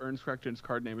rearguard with Earns Correct in its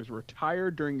card name is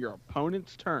retired during your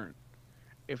opponent's turn.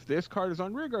 If this card is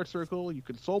on rearguard circle, you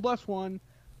can Soul Blast 1,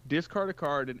 discard a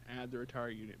card, and add the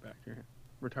retired unit back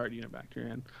to your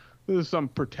hand. This is some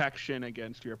protection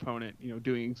against your opponent,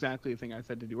 doing exactly the thing I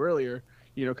said to do earlier.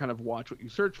 Kind of watch what you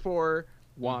search for,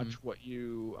 watch what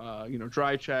you,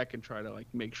 dry check, and try to, like,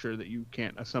 make sure that you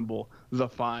can't assemble the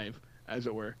 5, as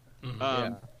it were.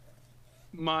 Mhm.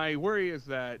 My worry is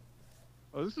that,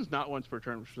 this is not once per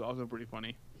turn, which is also pretty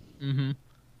funny. Mm-hmm.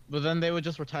 But then they would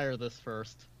just retire this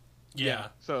first. Yeah.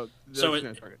 So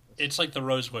It's like the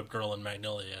Rose Whip girl in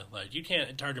Magnolia. Like, you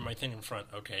can't target my thing in front.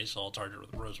 Okay, so I'll target it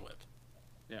with a Rose Whip.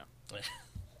 Yeah.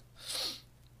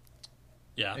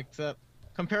 Yeah. Except,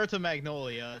 compared to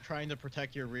Magnolia, trying to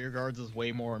protect your rear guards is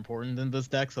way more important in this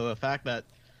deck, so the fact that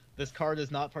this card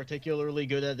is not particularly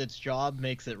good at its job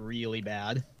makes it really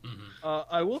bad. Mm-hmm.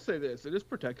 I will say this. It is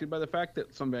protected by the fact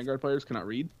that some Vanguard players cannot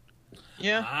read.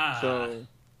 Yeah. So,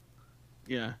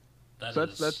 yeah.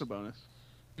 That's a bonus.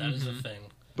 That is a thing.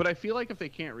 But I feel like if they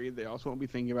can't read, they also won't be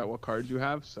thinking about what cards you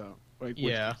have, so, like,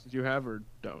 which pieces you have or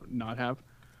don't not have.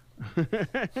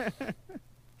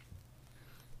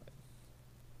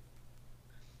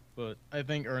 But I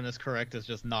think Ernest Correct is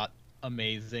just not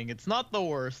amazing. It's not the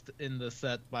worst in the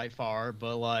set by far,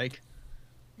 but, like,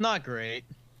 not great.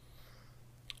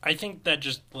 I think that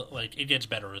just, like, it gets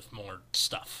better with more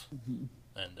stuff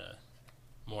and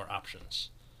more options,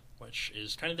 which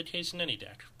is kind of the case in any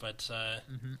deck. But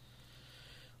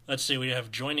let's see, we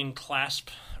have Joining Clasp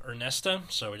Ernesta,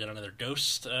 so we got another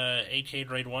Ghost, AK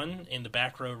grade 1. In the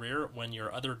back row rear, when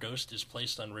your other Ghost is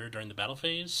placed on rear during the battle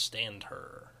phase, stand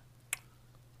her.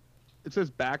 It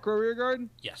says back row rear guard?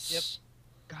 Yes. Yep.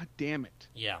 God damn it.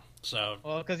 Yeah, so...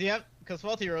 Well, because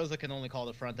Faulty Rosa can only call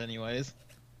the front anyways.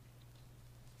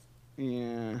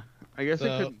 Yeah. I guess So-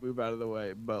 it couldn't move out of the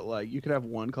way, but, like, you could have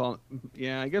one call.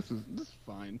 Yeah, I guess this is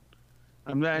fine.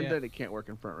 I'm mad that it can't work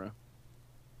in front row.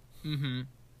 Mm-hmm.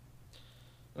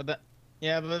 But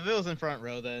if it was in front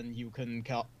row, then you couldn't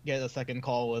get a second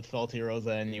call with Faulty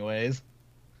Rosa anyways.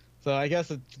 So I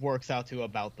guess it works out to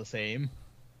about the same.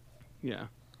 Yeah.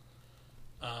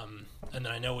 And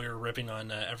then I know we were ripping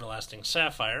on Everlasting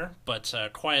Sapphire, but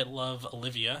Quiet Love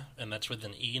Olivia, and that's with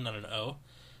an E, not an O.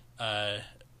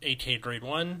 8K grade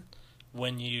 1.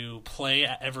 When you play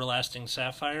Everlasting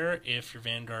Sapphire, if your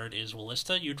Vanguard is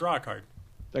Wallista, you draw a card.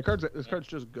 This card's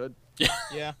just good.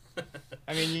 Yeah.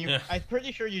 I mean, I'm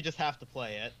pretty sure you just have to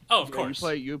play it. Oh, of course.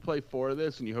 You play 4 of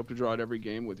this, and you hope to draw it every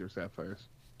game with your Sapphires.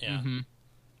 Yeah. Mm-hmm.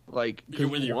 Like, You're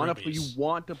with you your want to rubies.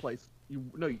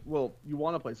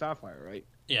 play Sapphire, right?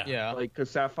 Yeah. Yeah. Like, because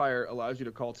Sapphire allows you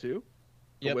to call 2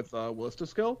 with Wallista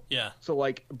skill. Yeah. So,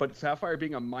 like, but Sapphire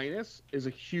being a minus is a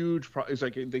huge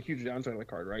the huge downside of the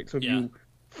card, right? So if you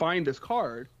find this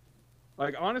card,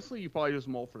 like, honestly, you probably just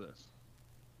mull for this.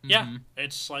 Yeah, Mhm.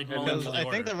 it's like And mulling Because for the I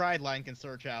order. think the ride line can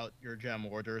search out your gem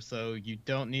order, so you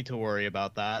don't need to worry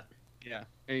about that. Yeah,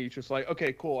 and you're just like,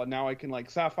 okay, cool. And now I can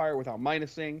like Sapphire without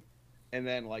minusing, and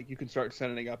then like you can start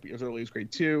setting up as early as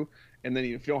grade 2. And then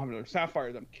if you don't have another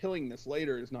Sapphire, then killing this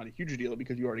later is not a huge deal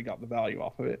because you already got the value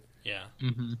off of it. Yeah,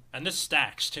 Mm-hmm. and this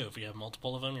stacks too. If you have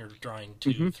multiple of them, you're drawing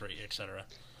 2, Mhm. 3, etc.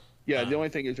 Yeah, the only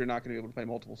thing is you're not going to be able to play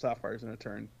multiple Sapphires in a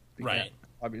turn. Right.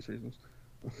 Obvious reasons.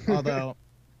 Although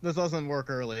this doesn't work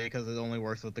early because it only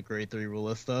works with the grade 3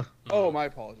 Rulista. Oh, my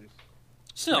apologies.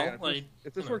 Still, Man, like,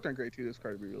 if this you know. worked on grade 2, this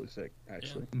card would be really sick,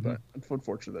 actually. Yeah. But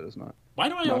unfortunately, that is not.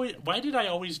 Why did I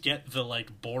always get the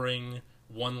like boring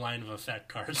one line of effect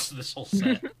cards this whole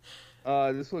set?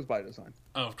 This was by design.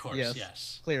 Oh, of course,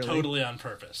 yes. Clearly. Totally on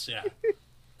purpose, yeah.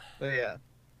 But yeah.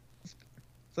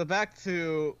 So back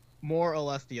to more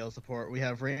Celestial support. We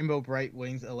have Rainbow Bright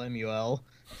Wings LMUL.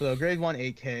 So grade 1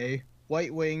 8K,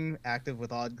 White Wing active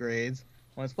with odd grades.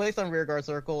 When it's placed on rearguard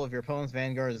circle, if your opponent's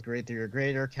Vanguard is grade 3 or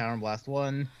greater, counterblast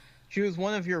 1. Choose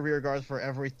one of your rearguards for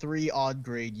every 3 odd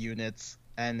grade units,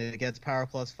 and it gets power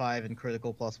 +5 and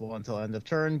critical +1 until end of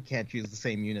turn. Can't choose the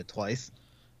same unit twice.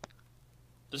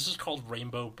 This is called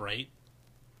Rainbow Bright.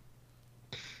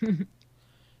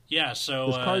 Yeah, so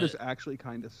This card is actually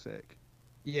kind of sick.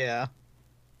 Yeah.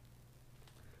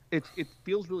 It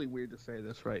feels really weird to say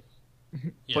this, right?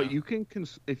 yeah. But you can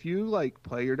if you like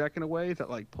play your deck in a way that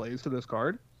like plays to this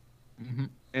card Mm-hmm.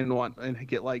 and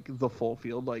get like the full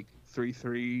field like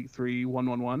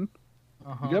 3/3/3/1/1/1.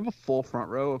 Uh-huh. You have a full front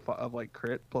row of like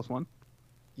crit +1,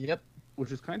 Yep.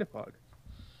 which is kind of pog.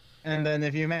 And then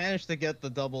if you manage to get the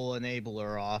double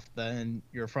enabler off, then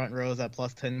your front row is at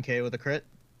 +10k with a crit.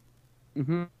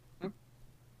 Mm-hmm.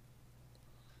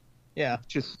 Yeah.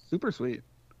 Just super sweet.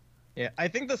 Yeah. I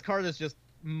think this card is just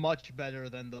much better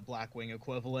than the Blackwing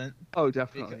equivalent. Oh,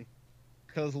 definitely.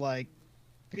 Because, like,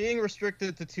 being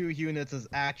restricted to 2 units is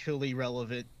actually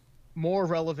more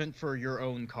relevant for your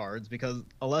own cards, because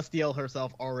Celestial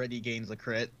herself already gains a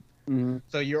crit. Mm-hmm.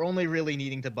 So you're only really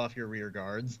needing to buff your rear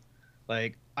guards.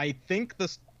 Like, I think the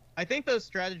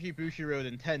strategy Bushiroad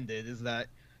intended is that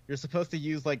you're supposed to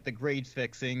use like the grade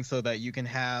fixing so that you can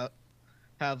have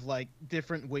like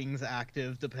different wings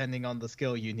active depending on the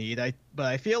skill you need. But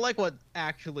I feel like what's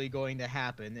actually going to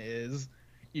happen is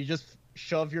you just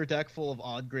shove your deck full of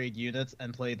odd grade units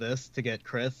and play this to get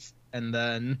crits, and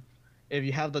then if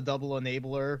you have the double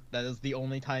enabler, that is the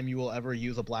only time you will ever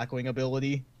use a Blackwing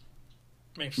ability.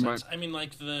 Makes sense. I mean,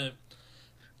 like,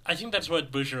 I think that's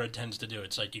what Bushiroad tends to do.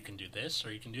 It's like, you can do this,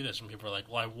 or you can do this, and people are like,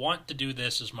 well, I want to do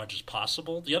this as much as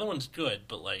possible. The other one's good,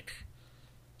 but, like,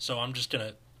 so I'm just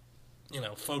gonna,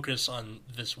 focus on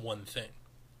this one thing.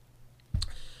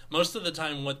 Most of the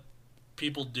time, what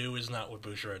people do is not what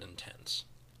Bushiroad intends.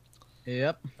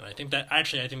 Yep. And I think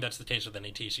that's the case with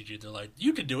any TCG. They're like,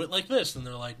 you could do it like this, and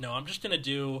they're like, no, I'm just gonna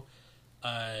do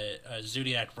a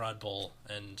Zodiac Broad Bowl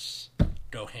and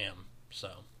go ham. So,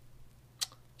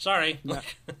 sorry. Yeah.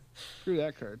 Screw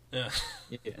that card. Yeah.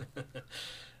 Yeah.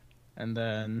 And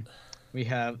then we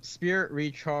have Spirit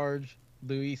Recharge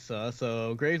Luisa.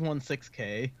 So grade 1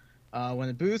 6k. When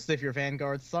it boosts, if your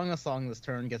Vanguard sung a song this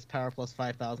turn, gets power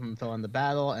 +5,000 until end of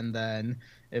battle, and then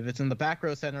if it's in the back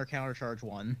row center, countercharge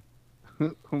 1.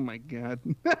 Oh my god.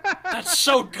 That's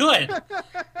so good.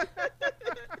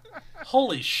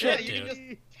 Holy shit, Yeah,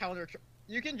 dude.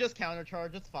 you can just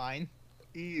countercharge. It's fine.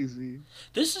 Easy.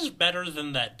 This is better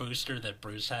than that booster that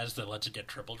Bruce has that lets it get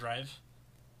triple drive.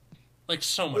 Like,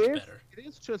 so much better. It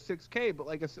is just 6k, but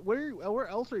like, where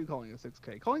else are you calling a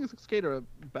 6k? Calling a 6k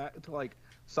to like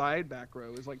side back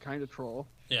row is like kind of troll.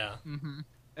 Yeah. Mm-hmm.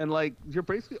 And like, you're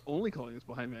basically only calling this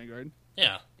behind Vanguard.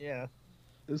 Yeah. Yeah.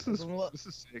 This is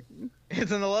sick.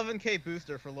 It's an 11k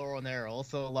booster for Laurel Nerl,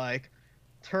 so like,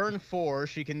 turn 4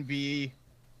 she can be,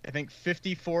 I think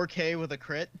 54k with a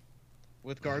crit,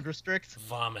 with guard restrict.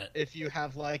 Vomit. If you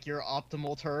have like your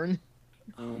optimal turn.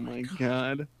 Oh my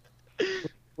god.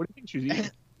 What do you think she's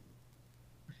eating?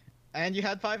 And you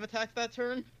had 5 attacks that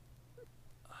turn?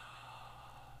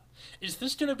 Is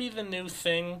this gonna be the new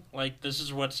thing? Like, this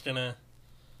is what's gonna,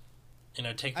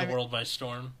 take the world by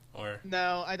storm? Or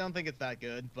No, I don't think it's that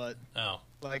good, but oh,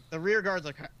 like the rear guards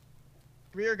are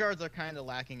kind of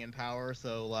lacking in power,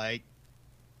 so like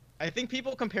I think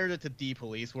people compared it to D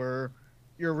Police, where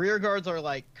your rear guards are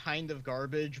like kind of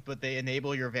garbage, but they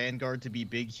enable your Vanguard to be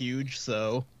big, huge.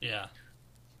 So yeah,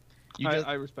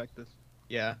 I respect this.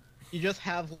 Yeah, you just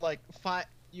have like 5.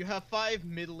 You have 5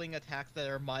 middling attacks that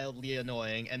are mildly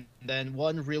annoying, and then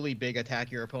 1 really big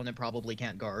attack your opponent probably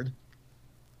can't guard.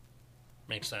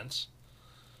 makes sense.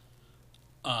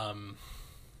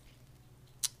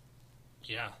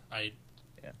 Yeah,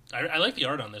 Yeah. I like the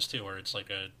art on this too, where it's like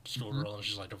a Mm-hmm. schoolgirl and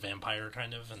she's like a vampire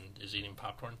kind of, and is eating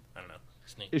popcorn. I don't know.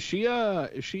 It's neat. Is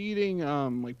she eating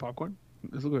like popcorn?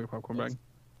 This looks like a popcorn bag.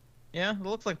 Yeah, it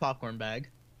looks like popcorn bag.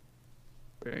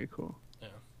 Very cool. Yeah.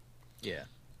 Yeah.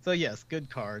 So yes, good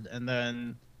card. And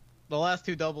then the last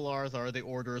two double R's are the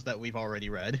orders that we've already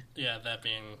read. Yeah, that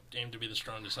being aimed to be the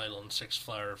strongest idol and 6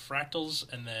 flower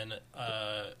fractals, and then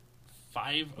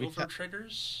 5 We over ha-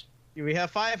 triggers. We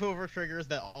have 5 over triggers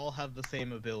that all have the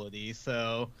same ability.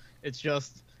 So it's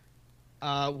just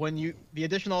the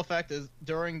additional effect is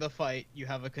during the fight you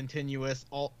have a continuous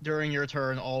during your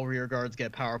turn all rear guards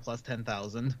get power plus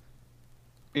 10,000.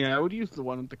 Yeah, I would use the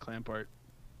one with the clamp art.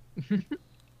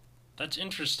 That's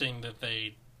interesting that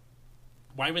they.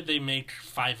 Why would they make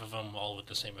 5 of them all with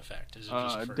the same effect? Is it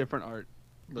just for... Different art.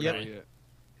 Yep.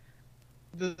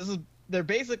 They're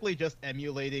basically just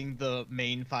emulating the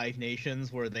main 5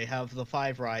 nations where they have the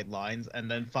 5 ride lines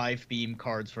and then 5 theme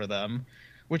cards for them,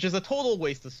 which is a total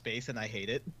waste of space and I hate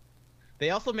it.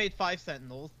 They also made 5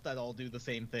 sentinels that all do the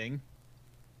same thing.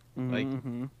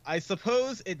 Mm-hmm. I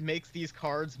suppose it makes these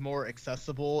cards more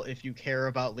accessible if you care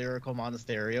about Lyrical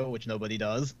Monasterio, which nobody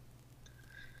does.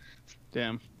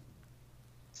 Damn.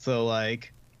 So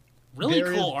Really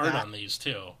there cool is art that. on these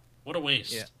too. What a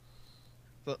waste. Yeah.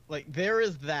 So there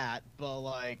is that,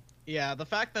 but yeah, the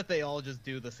fact that they all just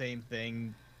do the same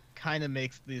thing kind of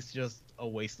makes this just a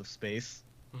waste of space.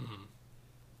 Mm-hmm.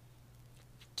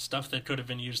 Stuff that could have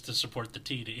been used to support the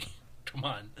TD. Come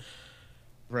on.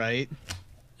 Right?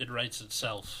 It writes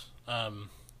itself.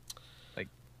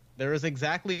 There is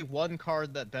exactly one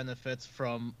card that benefits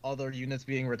from other units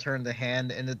being returned to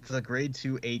hand, and it's a grade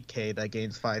 2 8k that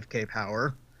gains 5k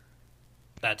power.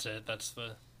 That's it. That's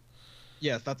the...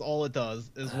 Yes, that's all it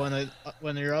does, is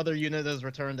when your other unit is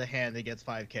returned to hand, it gets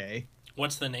 5k.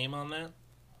 What's the name on that?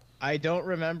 I don't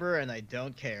remember, and I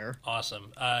don't care.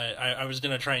 Awesome. I was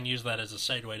going to try and use that as a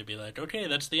segue to be like, okay,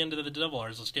 that's the end of the double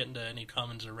R's. Let's get into any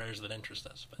commons or rares that interest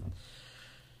us.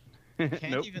 But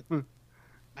Nope.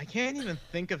 I can't even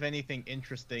think of anything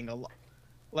interesting.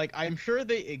 I'm sure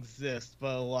they exist,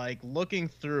 but looking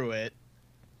through it,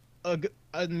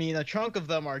 a chunk of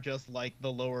them are just the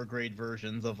lower grade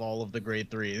versions of all of the grade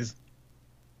 3s.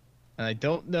 And I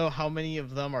don't know how many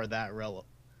of them are that relevant.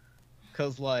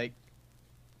 Because, I'll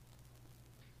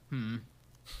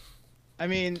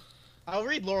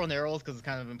read Laurel Narrows because it's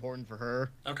kind of important for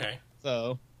her. okay.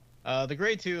 So, the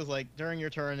grade 2 is during your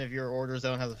turn, if your order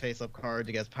zone has a face-up card,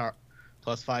 it gets power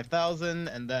plus 5,000,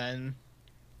 and then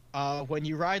when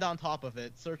you ride on top of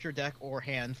it, search your deck or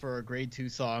hand for a grade 2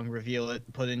 song, reveal it,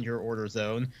 put in your order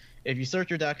zone. If you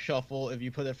search your deck, shuffle. If you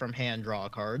put it from hand, draw a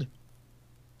card.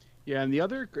 Yeah, and the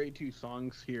other grade 2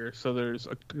 songs here, so there's,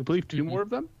 I believe, 2 more of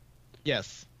them?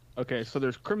 Yes. Okay, so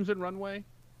there's Crimson Runway,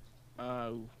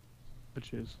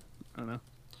 which is, I don't know,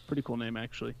 pretty cool name,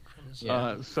 actually.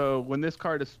 Yeah. So when this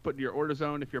card is put in your order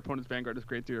zone, if your opponent's Vanguard is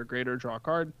grade 3 or greater, draw a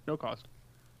card, no cost.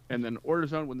 And then order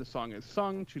zone, when the song is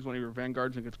sung, choose one of your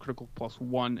Vanguards and gets critical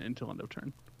 +1 until end of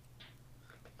turn.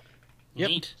 Yep.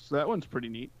 Neat. So that one's pretty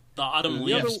neat. The autumn The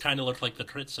leaves other- kind of look like the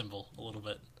crit symbol a little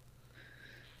bit.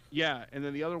 Yeah, and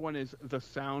then the other one is the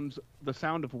sound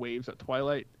of waves at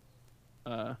twilight.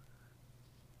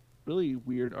 Really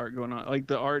weird art going on.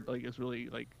 The art is really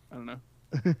I don't know.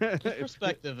 The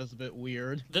perspective is a bit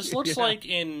weird. This looks Yeah. like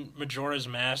in Majora's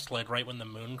Mask, right when the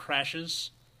moon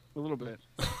crashes. A little bit.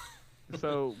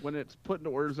 So when it's put into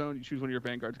order zone, you choose one of your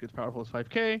Vanguards, gets power plus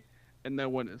 5k, and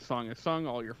then when the song is sung,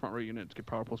 all your front row units get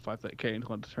power plus 5k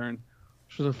until end of turn.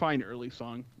 Which was a fine early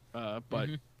song, but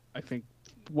I think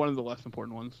one of the less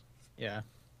important ones. Yeah.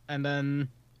 And then,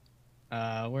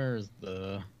 where's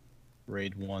the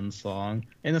grade 1 song?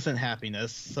 Innocent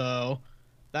Happiness. So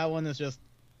that one is just...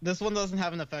 This one doesn't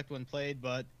have an effect when played,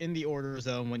 but in the order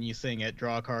zone, when you sing it,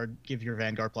 draw a card, give your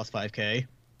Vanguard plus 5k.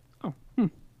 Oh.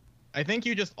 I think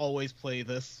you just always play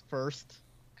this first,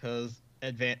 because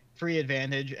free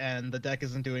advantage, and the deck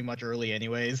isn't doing much early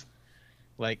anyways.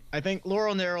 I think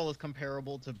Laurel Narrow is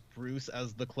comparable to Bruce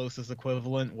as the closest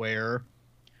equivalent, where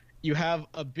you have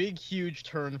a big, huge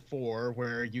turn 4,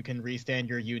 where you can restand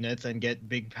your units and get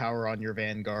big power on your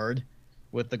Vanguard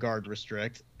with the guard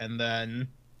restrict, and then...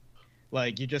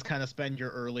 you just kind of spend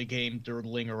your early game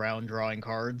durdling around drawing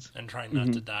cards. And trying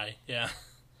not to die, yeah.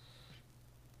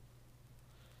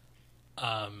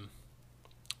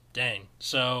 Dang.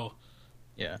 So...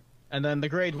 Yeah. And then the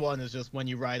grade 1 is just when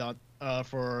you ride on...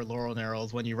 for Laurel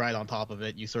Narrows, when you ride on top of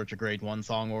it, you search a grade 1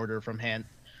 song order from hand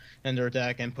in their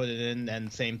deck and put it in,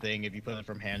 and same thing, if you put it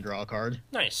from hand, draw a card.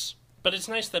 Nice. But it's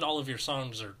nice that all of your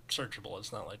songs are searchable.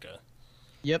 It's not like a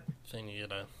Yep. thing you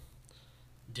gotta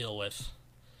deal with.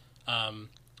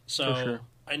 So For sure.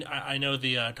 I know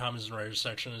the commons and rares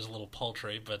section is a little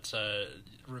paltry, but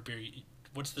Rootbeer,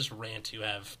 what's this rant you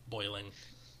have boiling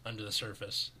under the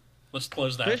surface? Let's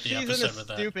close Fish the season episode is with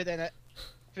that. stupid,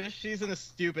 fish season is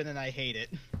stupid, and I hate it.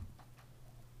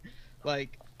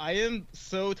 Like, I am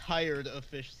so tired of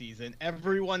fish season.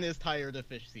 Everyone is tired of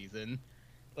fish season.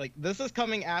 Like, this is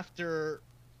coming after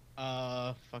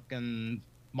fucking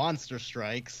Monster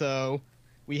Strike, so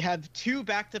we have two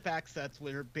back-to-back sets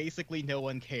where basically no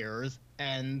one cares,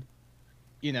 and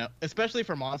especially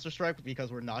for Monster Strike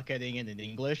because we're not getting it in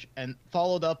English, and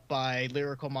followed up by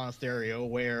Lyrical Monasterio,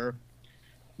 where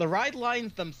the ride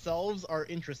lines themselves are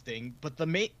interesting, but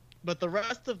the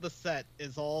rest of the set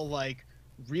is all like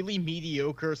really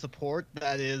mediocre support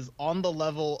that is on the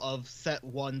level of set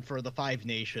 1 for the Five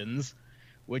Nations,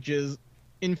 which is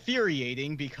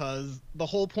infuriating because the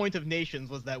whole point of Nations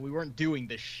was that we weren't doing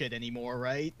this shit anymore,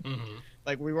 right? Mm-hmm.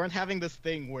 Like, we weren't having this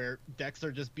thing where decks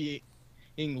are just being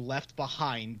left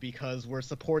behind because we're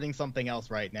supporting something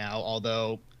else right now,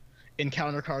 although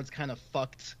encounter cards kind of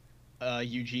fucked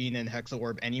Eugene and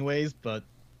Hexaorb anyways, but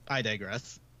I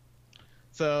digress.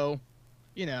 So,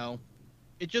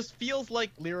 it just feels like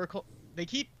Lyrical... They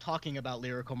keep talking about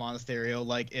Lyrical Monasterio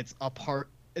like it's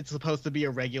supposed to be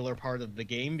a regular part of the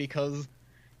game because,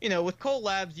 with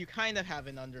collabs, you kind of have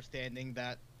an understanding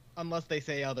that unless they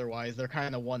say otherwise, they're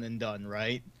kind of one and done,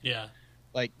 right? Yeah.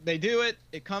 Like, they do it,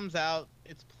 it comes out,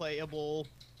 it's playable,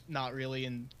 not really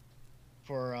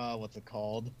for, what's it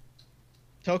called?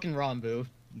 Token Rambu.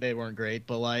 They weren't great,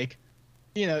 but like,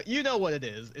 you know what it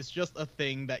is. It's just a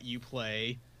thing that you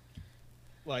play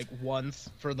like once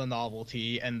for the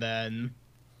novelty, and then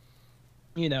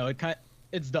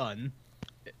it's done.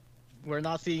 We're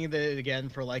not seeing it again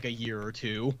for like a year or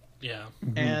two. Yeah.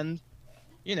 Mm-hmm.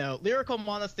 And Lyrical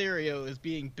Monasterio is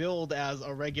being billed as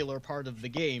a regular part of the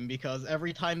game because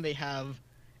every time they have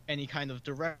any kind of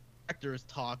director's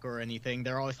talk or anything,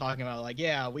 they're always talking about like,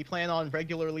 yeah, we plan on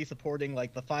regularly supporting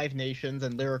like the Five Nations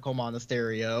and Lyrical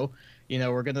Monasterio.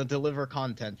 We're gonna deliver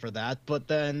content for that. But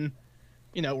then,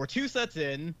 we're 2 sets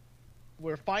in.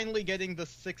 We're finally getting the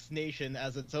Sixth Nation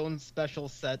as its own special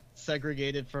set,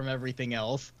 segregated from everything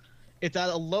else. It's at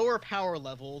a lower power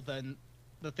level than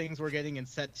the things we're getting in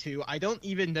set 2. I don't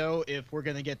even know if we're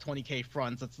gonna get 20k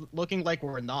fronts. It's looking like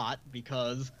we're not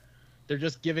because they're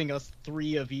just giving us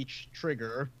 3 of each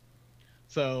trigger.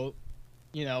 So,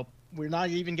 we're not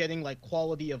even getting like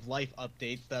quality of life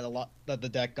updates that the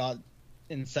deck got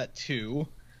in set 2.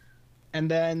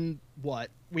 And then what?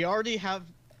 We already have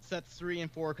sets 3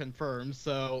 and 4 confirmed,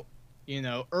 so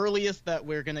earliest that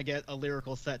we're gonna get a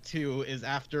Lyrical set 2 is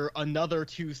after another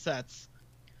 2 sets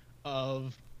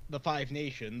of the Five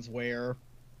Nations, where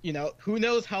who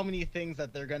knows how many things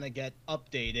that they're gonna get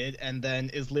updated, and then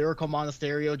is Lyrical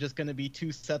Monasterio just gonna be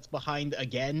 2 sets behind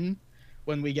again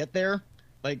when we get there?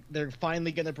 Like, they're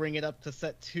finally gonna bring it up to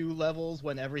set 2 levels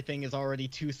when everything is already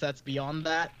 2 sets beyond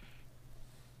that.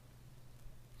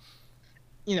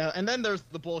 And then there's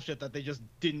the bullshit that they just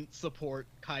didn't support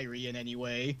Kyrie in any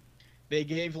way. They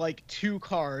gave like 2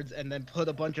 cards and then put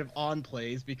a bunch of on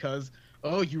plays because,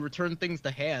 oh, you return things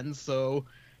to hand, so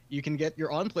you can get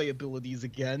your on play abilities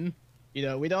again.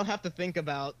 We don't have to think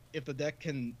about if the deck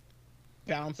can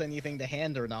bounce anything to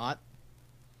hand or not.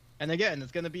 And again,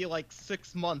 it's going to be like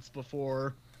 6 months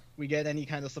before we get any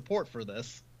kind of support for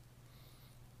this.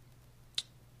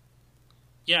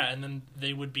 Yeah, and then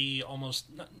they would be almost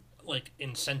like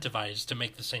incentivized to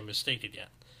make the same mistake again.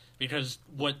 Because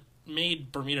what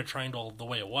made Bermuda Triangle the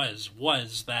way it was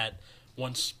that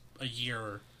once a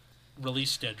year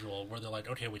release schedule where they're like,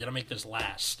 okay, we gotta make this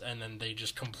last, and then they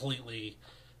just completely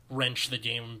wrench the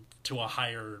game to a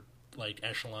higher like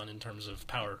echelon in terms of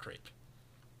power creep.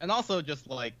 And also just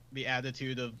like the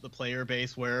attitude of the player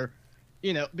base where,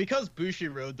 because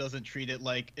Bushiroad doesn't treat it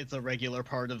like it's a regular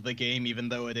part of the game, even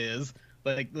though it is,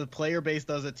 like the player base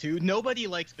does it too. Nobody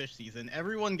likes Fish Season.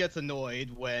 Everyone gets annoyed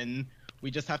when we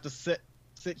just have to sit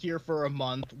here for a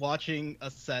month watching a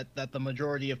set that the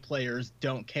majority of players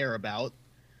don't care about.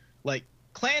 Like,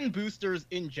 clan boosters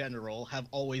in general have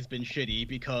always been shitty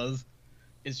because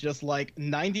it's just like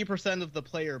 90% of the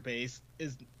player base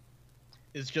is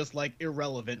just like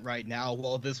irrelevant right now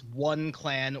while this one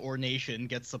clan or nation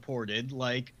gets supported.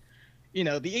 Like,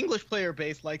 the English player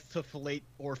base likes to fillet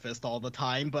Orphist all the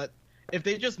time, but if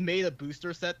they just made a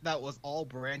booster set that was all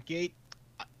Brantgate,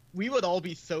 we would all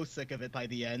be so sick of it by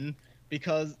the end,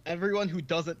 because everyone who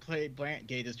doesn't play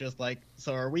Brantgate is just like,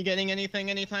 so are we getting anything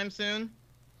anytime soon?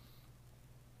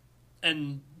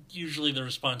 And usually the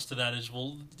response to that is,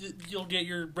 well, you'll get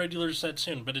your regular set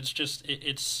soon, but it's just,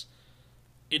 it's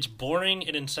boring,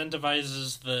 it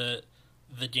incentivizes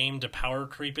the game to power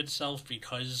creep itself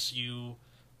because you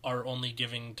are only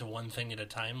giving to one thing at a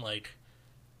time. Like,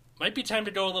 might be time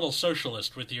to go a little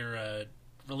socialist with your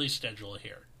release schedule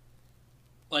here.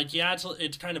 Like, yeah,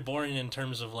 it's kind of boring in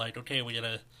terms of, like, okay, we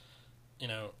gotta,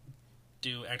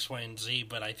 do X, Y, and Z,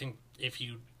 but I think if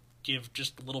you give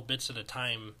just little bits at a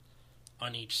time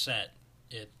on each set,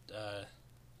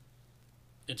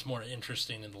 it's more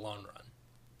interesting in the long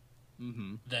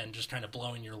run than just kind of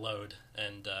blowing your load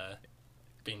and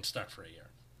being stuck for a year.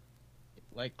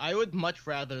 Like, I would much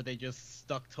rather they just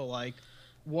stuck to, like,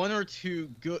 one or two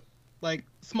good, like,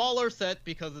 smaller set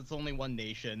because it's only one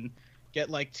nation. Get,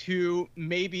 like, two,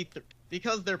 maybe,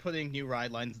 because they're putting new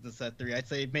ride lines into set 3, I'd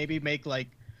say maybe make, like,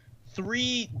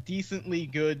 3 decently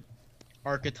good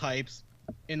archetypes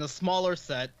in a smaller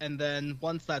set, and then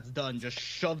once that's done, just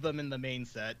shove them in the main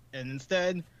set. And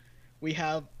instead, we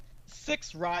have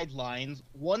 6 ride lines,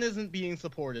 one isn't being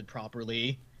supported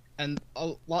properly, and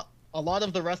a lot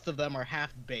of the rest of them are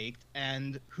half-baked,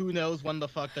 and who knows when the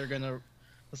fuck they're gonna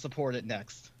support it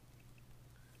next.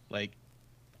 Like,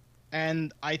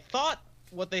 and I thought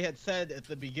what they had said at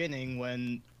the beginning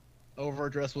when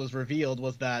Overdress was revealed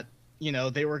was that,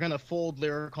 they were gonna fold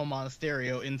Lyrical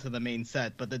Monasterio into the main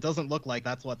set, but it doesn't look like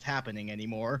that's what's happening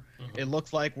anymore. It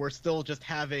looks like we're still just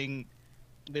having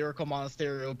Lyrical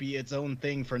Monasterio be its own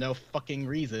thing for no fucking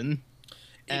reason,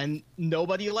 and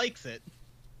nobody likes it.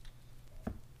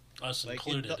 Us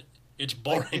included. It's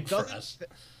boring for us.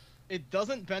 It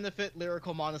doesn't benefit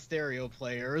Lyrical Monasterio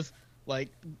players. Like,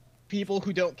 people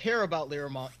who don't care about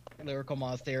Lyrical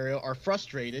Monasterio are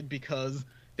frustrated because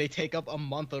they take up a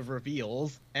month of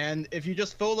reveals, and if you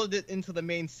just folded it into the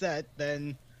main set,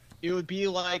 then it would be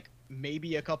like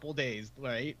maybe a couple days,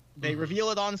 right? They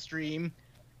reveal it on stream,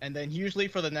 and then usually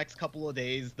for the next couple of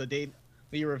days, the daily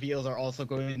reveals are also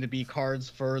going to be cards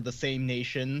for the same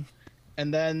nation,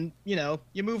 and then,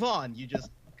 you move on. You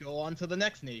just go on to the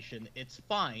next nation. It's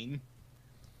fine.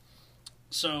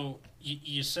 So,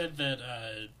 you said that,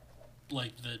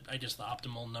 I guess the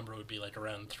optimal number would be, like,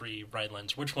 around 3 ride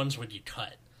lines. Which ones would you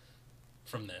cut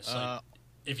from this?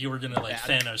 If you were gonna, like,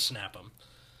 Thanos snap them.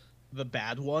 The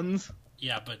bad ones?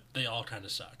 Yeah, but they all kind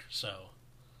of suck, so...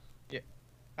 Yeah.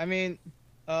 I mean,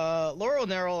 Laurel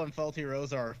Nerl and Faulty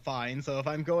Rose are fine, so if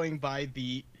I'm going by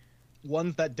the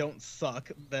ones that don't suck,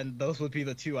 then those would be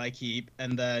the 2 I keep,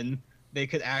 and then they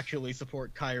could actually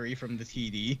support Kyrie from the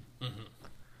TD.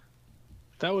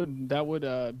 That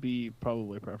would be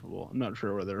probably preferable. I'm not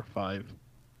sure whether 5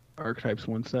 archetypes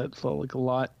one set, so like a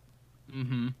lot.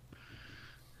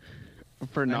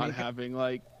 For not having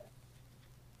like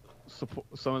some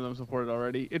of them supported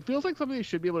already. It feels like something they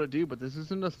should be able to do, but this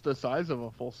isn't the size of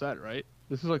a full set, right?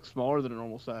 This is like smaller than a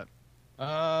normal set.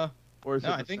 Or is it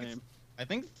the same? I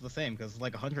think it's the same because it's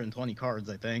like 120 cards.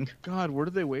 I think. God, where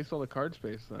did they waste all the card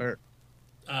space then?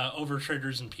 Over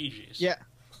triggers and PGs. Yeah.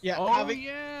 Oh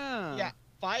yeah.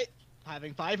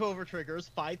 Having 5 over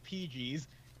triggers, 5 PGs,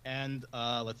 and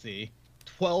let's see,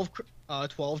 12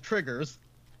 triggers.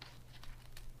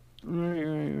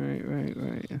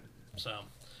 Right. So,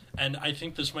 and I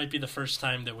think this might be the first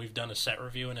time that we've done a set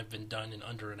review and have been done in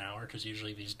under an hour, because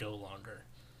usually these go longer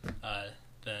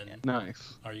than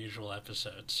our usual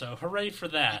episodes. So, hooray for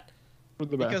that! For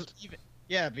the best.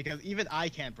 Because even I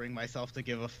can't bring myself to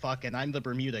give a fuck, and I'm the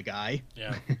Bermuda guy.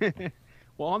 Yeah.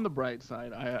 Well, on the bright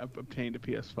side, I have obtained a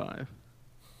PS5.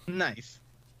 Nice.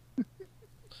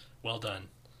 Well done.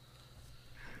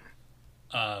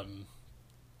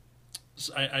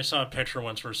 I saw a picture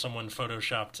once where someone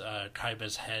photoshopped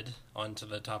Kaiba's head onto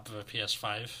the top of a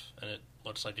PS5, and it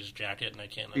looks like his jacket, and I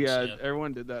can't understand. Yeah,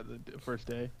 everyone did that the first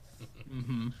day.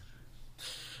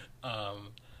 All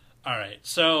right,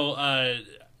 so,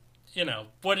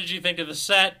 what did you think of the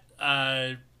set?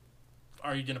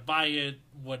 Are you going to buy it?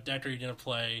 What deck are you going to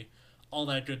play? All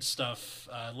that good stuff.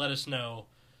 Let us know.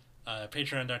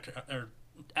 Patreon.com, or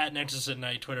at Nexus at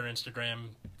Night, Twitter, Instagram.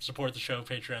 Support the show,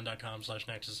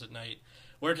 patreon.com/Nexus at Night.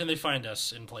 Where can they find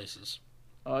us in places?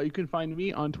 You can find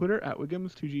me on Twitter at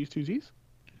Wiggums, 2Gs.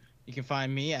 You can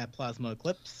find me at Plasma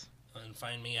Eclipse. And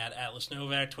find me at Atlas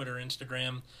Novak, Twitter,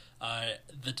 Instagram.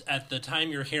 At the time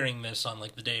you're hearing this, on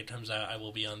like the day it comes out, I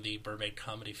will be on the Burbank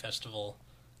Comedy Festival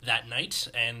that night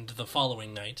and the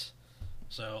following night.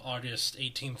 So August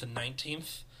 18th and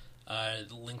 19th.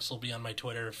 The links will be on my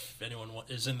Twitter if anyone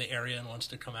is in the area and wants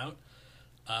to come out.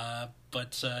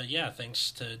 But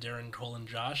thanks to Darren, Cole, and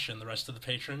Josh and the rest of the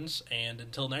patrons. And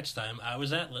until next time, I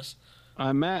was Atlas.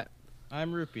 I'm Matt.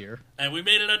 I'm Root Beer. And we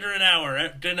made it under an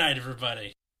hour. Good night,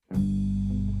 everybody.